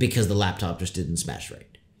because the laptop just didn't smash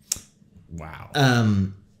right. Wow. I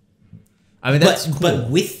mean, that's cool. But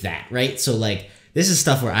with that, right? So like this is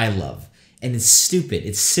stuff where I love. And it's stupid.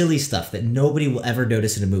 It's silly stuff that nobody will ever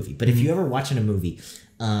notice in a movie. But if you ever watch in a movie,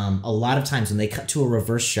 a lot of times when they cut to a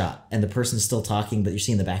reverse shot and the person's still talking, but you're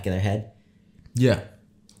seeing the back of their head. Yeah.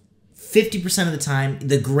 50% of the time,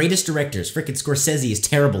 the greatest directors, frickin' Scorsese is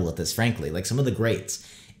terrible at this, frankly. Like some of the greats.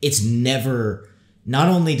 It's never... Not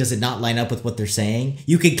only does it not line up with what they're saying,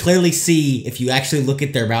 you can clearly see, if you actually look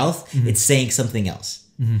at their mouth, it's saying something else.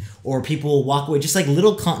 Or people will walk away, just like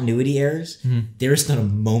little continuity errors. There is not a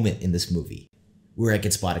moment in this movie where I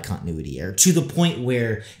could spot a continuity error, to the point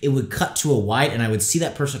where it would cut to a wide and I would see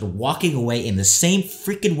that person walking away in the same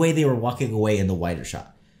freaking way they were walking away in the wider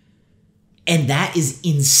shot. And that is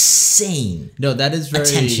insane. No, that is very...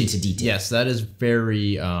 attention to detail. Yes, that is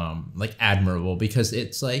very like admirable, because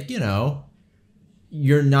it's like, you know,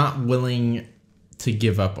 you're not willing to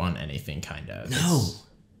give up on anything, kind of. No.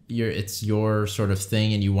 It's your sort of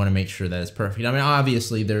thing, and you want to make sure that it's perfect. I mean,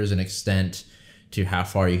 obviously, there's an extent to how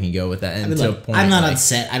far you can go with that. And I mean, to look, a point, I'm not like, on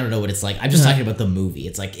set. I don't know what it's like. I'm just talking about the movie.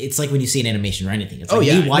 It's like when you see an animation or anything. It's like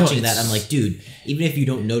me watching that. I'm like, dude, even if you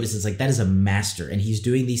don't notice, it's like that is a master, and he's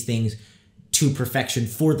doing these things to perfection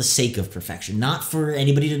for the sake of perfection, not for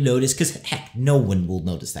anybody to notice. Because heck, no one will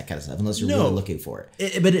notice that kind of stuff unless you're really looking for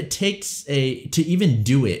it. But it takes to even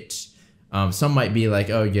do it. Some might be like,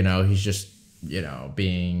 oh, you know, he's just, you know,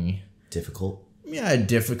 being difficult. Yeah,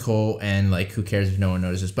 difficult, and like, who cares if no one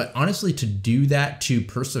notices? But honestly, to do that, to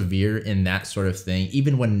persevere in that sort of thing,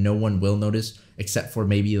 even when no one will notice, except for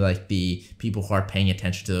maybe like the people who are paying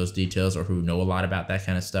attention to those details or who know a lot about that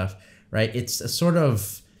kind of stuff, right? It's a sort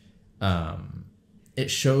of,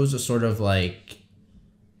 it shows a sort of like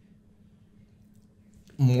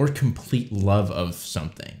more complete love of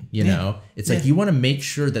something, you know? It's like, you want to make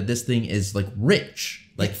sure that this thing is like rich.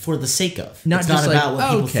 Like, for the sake of. Not it's just not like, about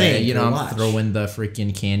what people think. You know, I'm watch. throwing the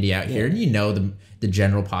freaking candy out here. And you know the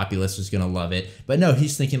general populace is going to love it. But no,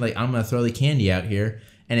 he's thinking like, I'm going to throw the candy out here,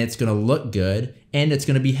 and it's going to look good, and it's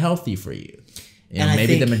going to be healthy for you. You know,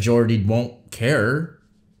 maybe the majority won't care,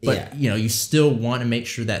 but, you know, you still want to make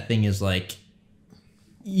sure that thing is like,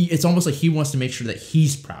 it's almost like he wants to make sure that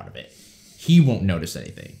he's proud of it. He won't notice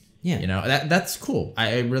anything. Yeah. You know, that's cool.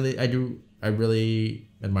 I really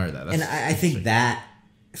admire that. And I think that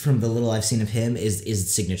from the little I've seen of him,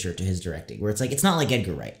 is signature to his directing. Where it's like, it's not like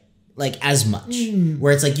Edgar Wright. Like, as much.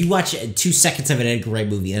 Where it's like, you watch 2 seconds of an Edgar Wright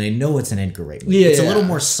movie, and I know it's an Edgar Wright movie. It's a little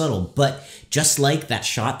more subtle, but just like that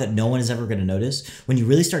shot that no one is ever going to notice, when you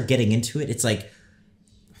really start getting into it, it's like,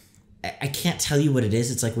 I can't tell you what it is.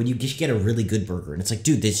 It's like when you get a really good burger, and it's like,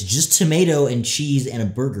 dude, it's just tomato and cheese and a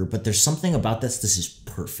burger, but there's something about this is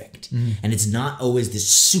perfect. And it's not always this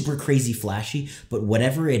super crazy flashy, but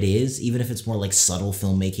whatever it is, even if it's more like subtle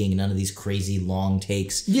filmmaking, none of these crazy long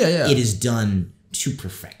takes, it is done to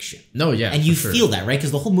perfection. No, yeah. And you feel that, right?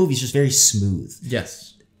 Because the whole movie is just very smooth.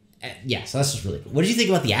 Yes. Yeah, so that's just really cool. What did you think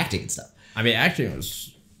about the acting and stuff? I mean, acting was...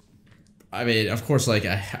 I mean, of course, like,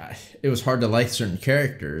 it was hard to like certain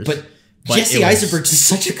characters. But Jesse Eisenberg does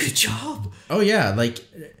such a good job. Oh, yeah. Like,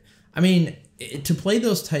 I mean, to play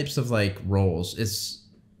those types of, like, roles is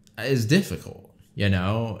difficult, you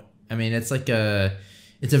know? I mean, it's like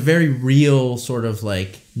it's a very real sort of,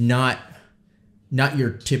 like, not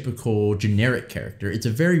your typical generic character. It's a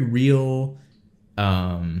very real, you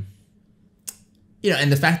know, and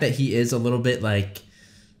the fact that he is a little bit, like,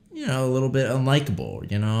 you know, a little bit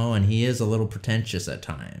unlikable, you know, and he is a little pretentious at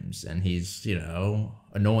times, and he's, you know,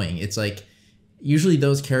 annoying. It's like, usually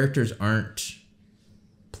those characters aren't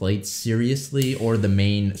played seriously or the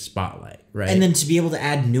main spotlight, right? And then to be able to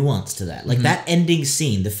add nuance to that, like that ending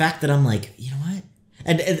scene, the fact that I'm like, you know what?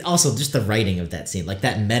 And also just the writing of that scene, like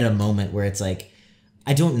that meta moment where it's like,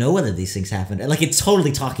 I don't know whether these things happened. Like, it's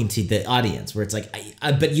totally talking to the audience where it's like,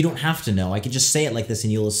 but you don't have to know. I can just say it like this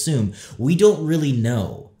and you'll assume. We don't really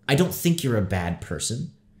know. I don't think you're a bad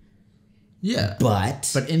person. Yeah.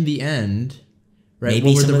 But in the end, right,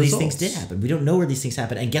 maybe some of these things did happen. We don't know where these things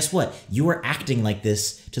happen. And guess what? You are acting like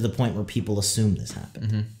this to the point where people assume this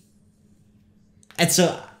happened. And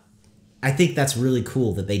so I think that's really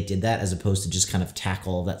cool that they did that as opposed to just kind of tack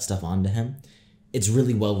all of that stuff onto him. It's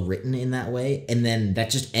really well written in that way. And then that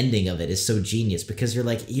just ending of it is so genius because you're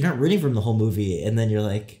like, you're not rooting for him the whole movie. And then you're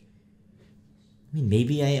like, I mean,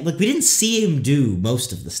 maybe I am. Like, we didn't see him do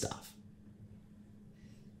most of the stuff.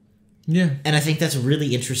 Yeah. And I think that's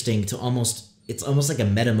really interesting to it's almost like a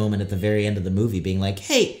meta moment at the very end of the movie being like,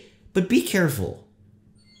 hey, but be careful.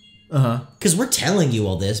 Because we're telling you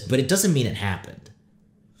all this, but it doesn't mean it happened.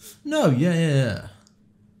 No, yeah.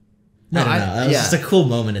 No, I don't know. That was just a cool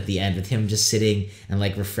moment at the end with him just sitting and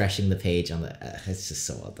like refreshing the page on the. It's just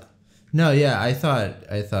so well done. No, yeah, I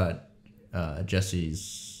thought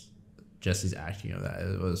Jesse's acting of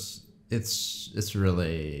that it's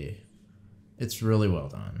really well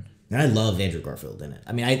done. And I love Andrew Garfield in it.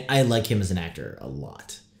 I mean, I like him as an actor a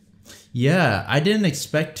lot. Yeah, I didn't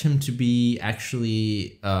expect him to be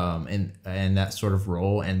actually in that sort of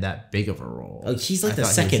role and that big of a role. Oh, he's like I the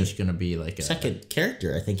thought second. He was just gonna be like second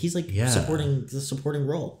character. I think he's like supporting the supporting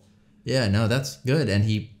role. Yeah, no, that's good, and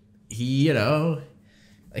he you know,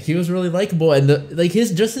 like he was really likable, and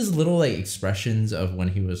his little like expressions of when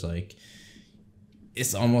he was like.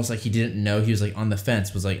 It's almost like he didn't know. He was like on the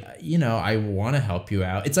fence, was like, you know, I want to help you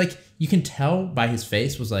out. It's like you can tell by his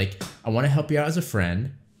face was like, I want to help you out as a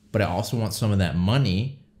friend, but I also want some of that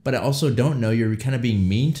money, but I also don't know, you're kind of being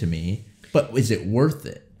mean to me, but is it worth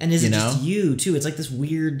it? And is it just you too? It's like this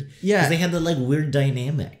weird, yeah. They had the like weird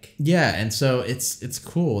dynamic. Yeah, and so it's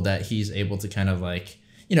cool that he's able to kind of like,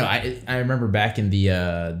 you know, I remember back in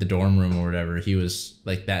the dorm room or whatever, he was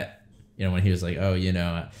like that, you know, when he was like, oh, you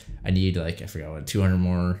know, I need like, I forgot what, $200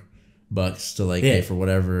 more to like pay for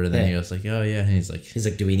whatever. And then he was like, oh yeah. And he's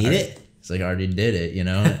like, do we need it? He's like, I already did it, you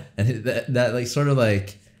know? And that like sort of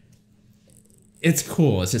like, it's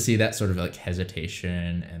cool to see that sort of like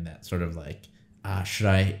hesitation and that sort of like, should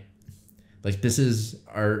I, like, this is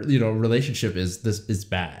our, you know, relationship is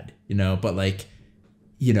bad, you know? But like,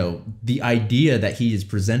 you know, the idea that he is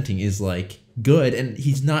presenting is like good, and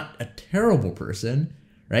he's not a terrible person.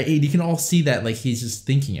 Right, you can all see that, like he's just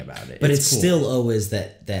thinking about it. But it's cool. Still always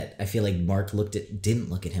that I feel like Mark didn't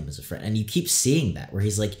look at him as a friend, and you keep seeing that where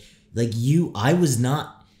he's like I was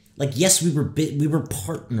not like, yes, we were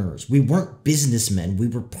partners, we weren't businessmen, we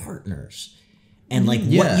were partners, and like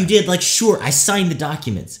what you did, like sure, I signed the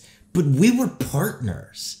documents, but we were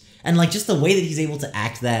partners, and like just the way that he's able to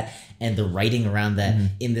act that and the writing around that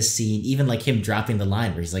in the scene, even like him dropping the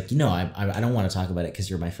line where he's like, you know, I don't want to talk about it because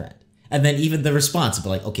you're my friend. And then even the response of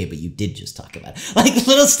like, okay, but you did just talk about it. Like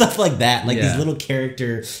little stuff like that. Like these little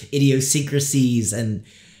character idiosyncrasies. And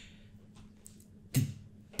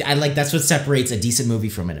I like, that's what separates a decent movie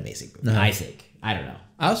from an amazing movie, I think. I don't know.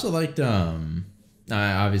 I also liked,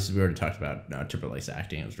 obviously we already talked about Timberlake's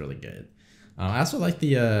acting. It was really good. I also liked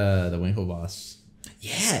the Winklevoss.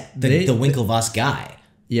 Yeah, the Winklevoss guy.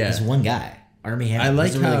 Yeah. There's one guy. Army Hammer. I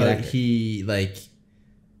like how he like...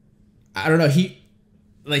 I don't know.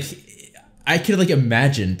 I could like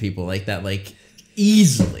imagine people like that, like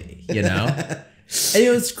easily, you know. And it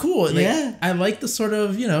was cool. Like, Yeah. I like the sort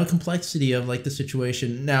of, you know, complexity of like the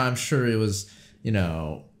situation. Now I'm sure it was, you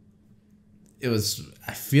know,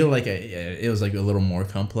 I feel like it was like a little more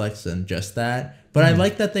complex than just that. But I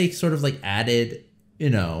like that they sort of like added, you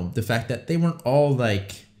know, the fact that they weren't all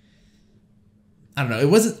like, I don't know, it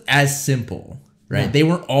wasn't as simple, right? Yeah. They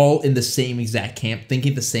weren't all in the same exact camp,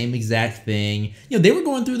 thinking the same exact thing. You know, they were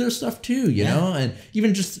going through their stuff too, you know, and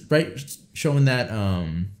even just showing that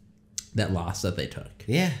that loss that they took.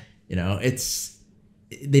 Yeah. You know, they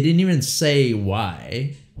didn't even say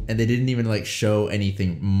why, and they didn't even like show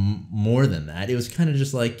anything more than that. It was kind of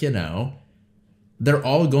just like, you know, they're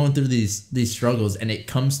all going through these struggles, and it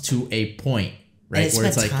comes to a point, right? And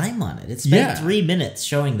it spent time on it. It spent 3 minutes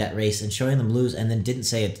showing that race and showing them lose, and then didn't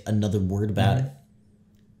say another word about it.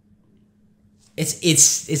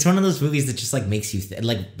 It's one of those movies that just like makes you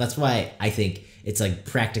like. That's why I think it's like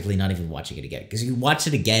practically not even watching it again, because you watch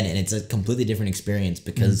it again and it's a completely different experience,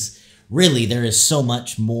 because really there is so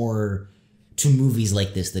much more to movies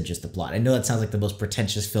like this than just the plot. I know that sounds like the most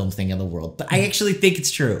pretentious film thing in the world, but I actually think it's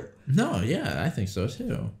true. No, yeah, I think so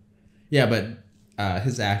too. Yeah, but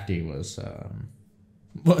his acting was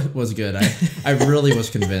good. I really was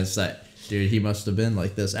convinced that, dude, he must have been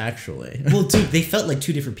like this actually. Well, dude, they felt like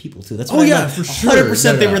two different people too. That's why for sure.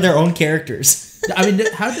 100% they were their own characters. I mean,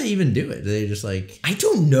 how did they even do it? Did they just like... I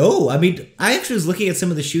don't know. I mean, I actually was looking at some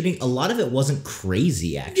of the shooting. A lot of it wasn't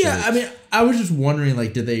crazy, actually. Yeah, I mean, I was just wondering,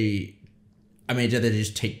 like, did they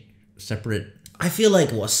just take separate... I feel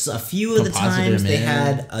like a few of the times they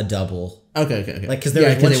had a double. Okay. Like, because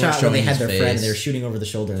there was one shot where they had their friend, they were shooting over the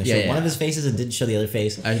shoulder, and they showed one of his faces and didn't show the other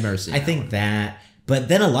face. I've never seen that think that. But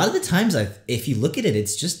then a lot of the times, if you look at it,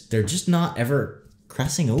 it's just, they're just not ever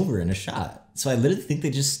crossing over in a shot. So I literally think they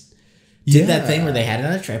just did that thing where they had it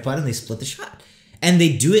on a tripod and they split the shot. And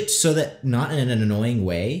they do it so that, not in an annoying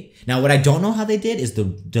way. Now, what I don't know how they did is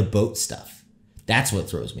the boat stuff. That's what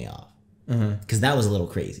throws me off. Because that was a little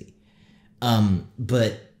crazy.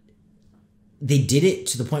 But they did it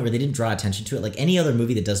to the point where they didn't draw attention to it. Like any other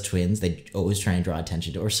movie that does twins, they always try and draw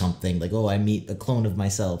attention to, or something. Like, oh, I meet a clone of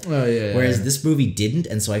myself. Oh, yeah. Whereas this movie didn't.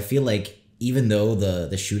 And so I feel like even though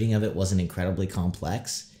the shooting of it wasn't incredibly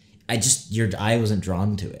complex, your eye wasn't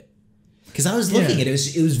drawn to it. Because I was looking at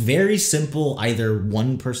it, it was very simple. Either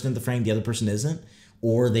one person in the frame, the other person isn't,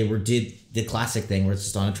 or they did the classic thing where it's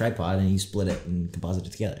just on a tripod and you split it and composite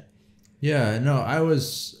it together. Yeah, no,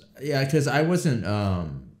 because I wasn't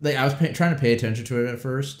like I was trying to pay attention to it at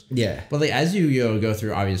first. Yeah, but like as you go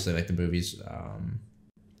through, obviously like the movie's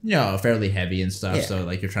you know, fairly heavy and stuff, so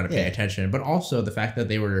like you're trying to pay attention, but also the fact that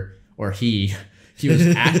they were, or he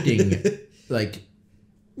was acting like,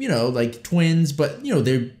 you know, like twins, but you know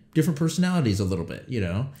they're different personalities a little bit, you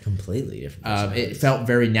know, completely different. It felt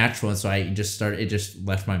very natural, and so it just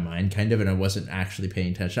left my mind kind of, and I wasn't actually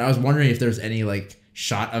paying attention. I was wondering if there's any like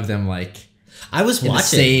shot of them like I was watching the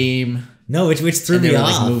same. No, which threw me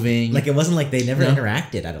off. Like moving. Like it wasn't like they never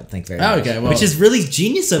interacted. I don't think very much. Okay, well, which is really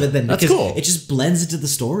genius of it then, because cool. It just blends into the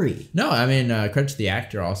story. No, I mean credit to the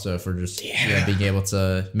actor also for just being able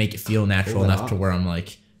to make it feel natural enough to where I'm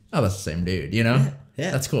like, oh, that's the same dude, you know?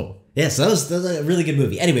 Yeah. That's cool. Yeah, so that was a really good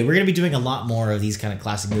movie. Anyway, we're going to be doing a lot more of these kind of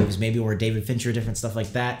classic movies, maybe more David Fincher, different stuff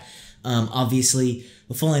like that. Obviously,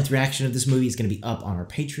 the full-length reaction of this movie is going to be up on our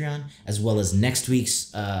Patreon, as well as next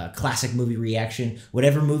week's classic movie reaction.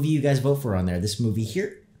 Whatever movie you guys vote for on there, this movie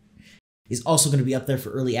here is also going to be up there for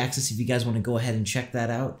early access if you guys want to go ahead and check that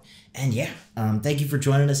out. And yeah, thank you for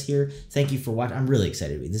joining us here. Thank you for watching. I'm really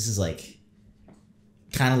excited. This is like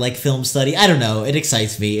kind of like film study. I don't know. It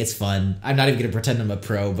excites me. It's fun. I'm not even going to pretend I'm a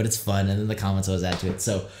pro, but it's fun. And then the comments always add to it.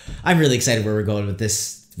 So I'm really excited where we're going with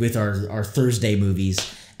this, with our Thursday movies.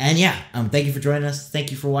 And yeah, thank you for joining us.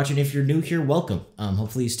 Thank you for watching. If you're new here, welcome.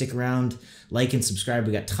 Hopefully you stick around, like and subscribe.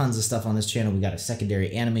 We got tons of stuff on this channel. We got a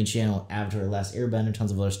secondary anime channel, Avatar: The Last Airbender,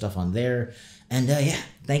 tons of other stuff on there. And yeah,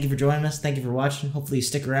 thank you for joining us. Thank you for watching. Hopefully you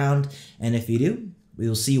stick around. And if you do, we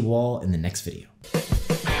will see you all in the next video.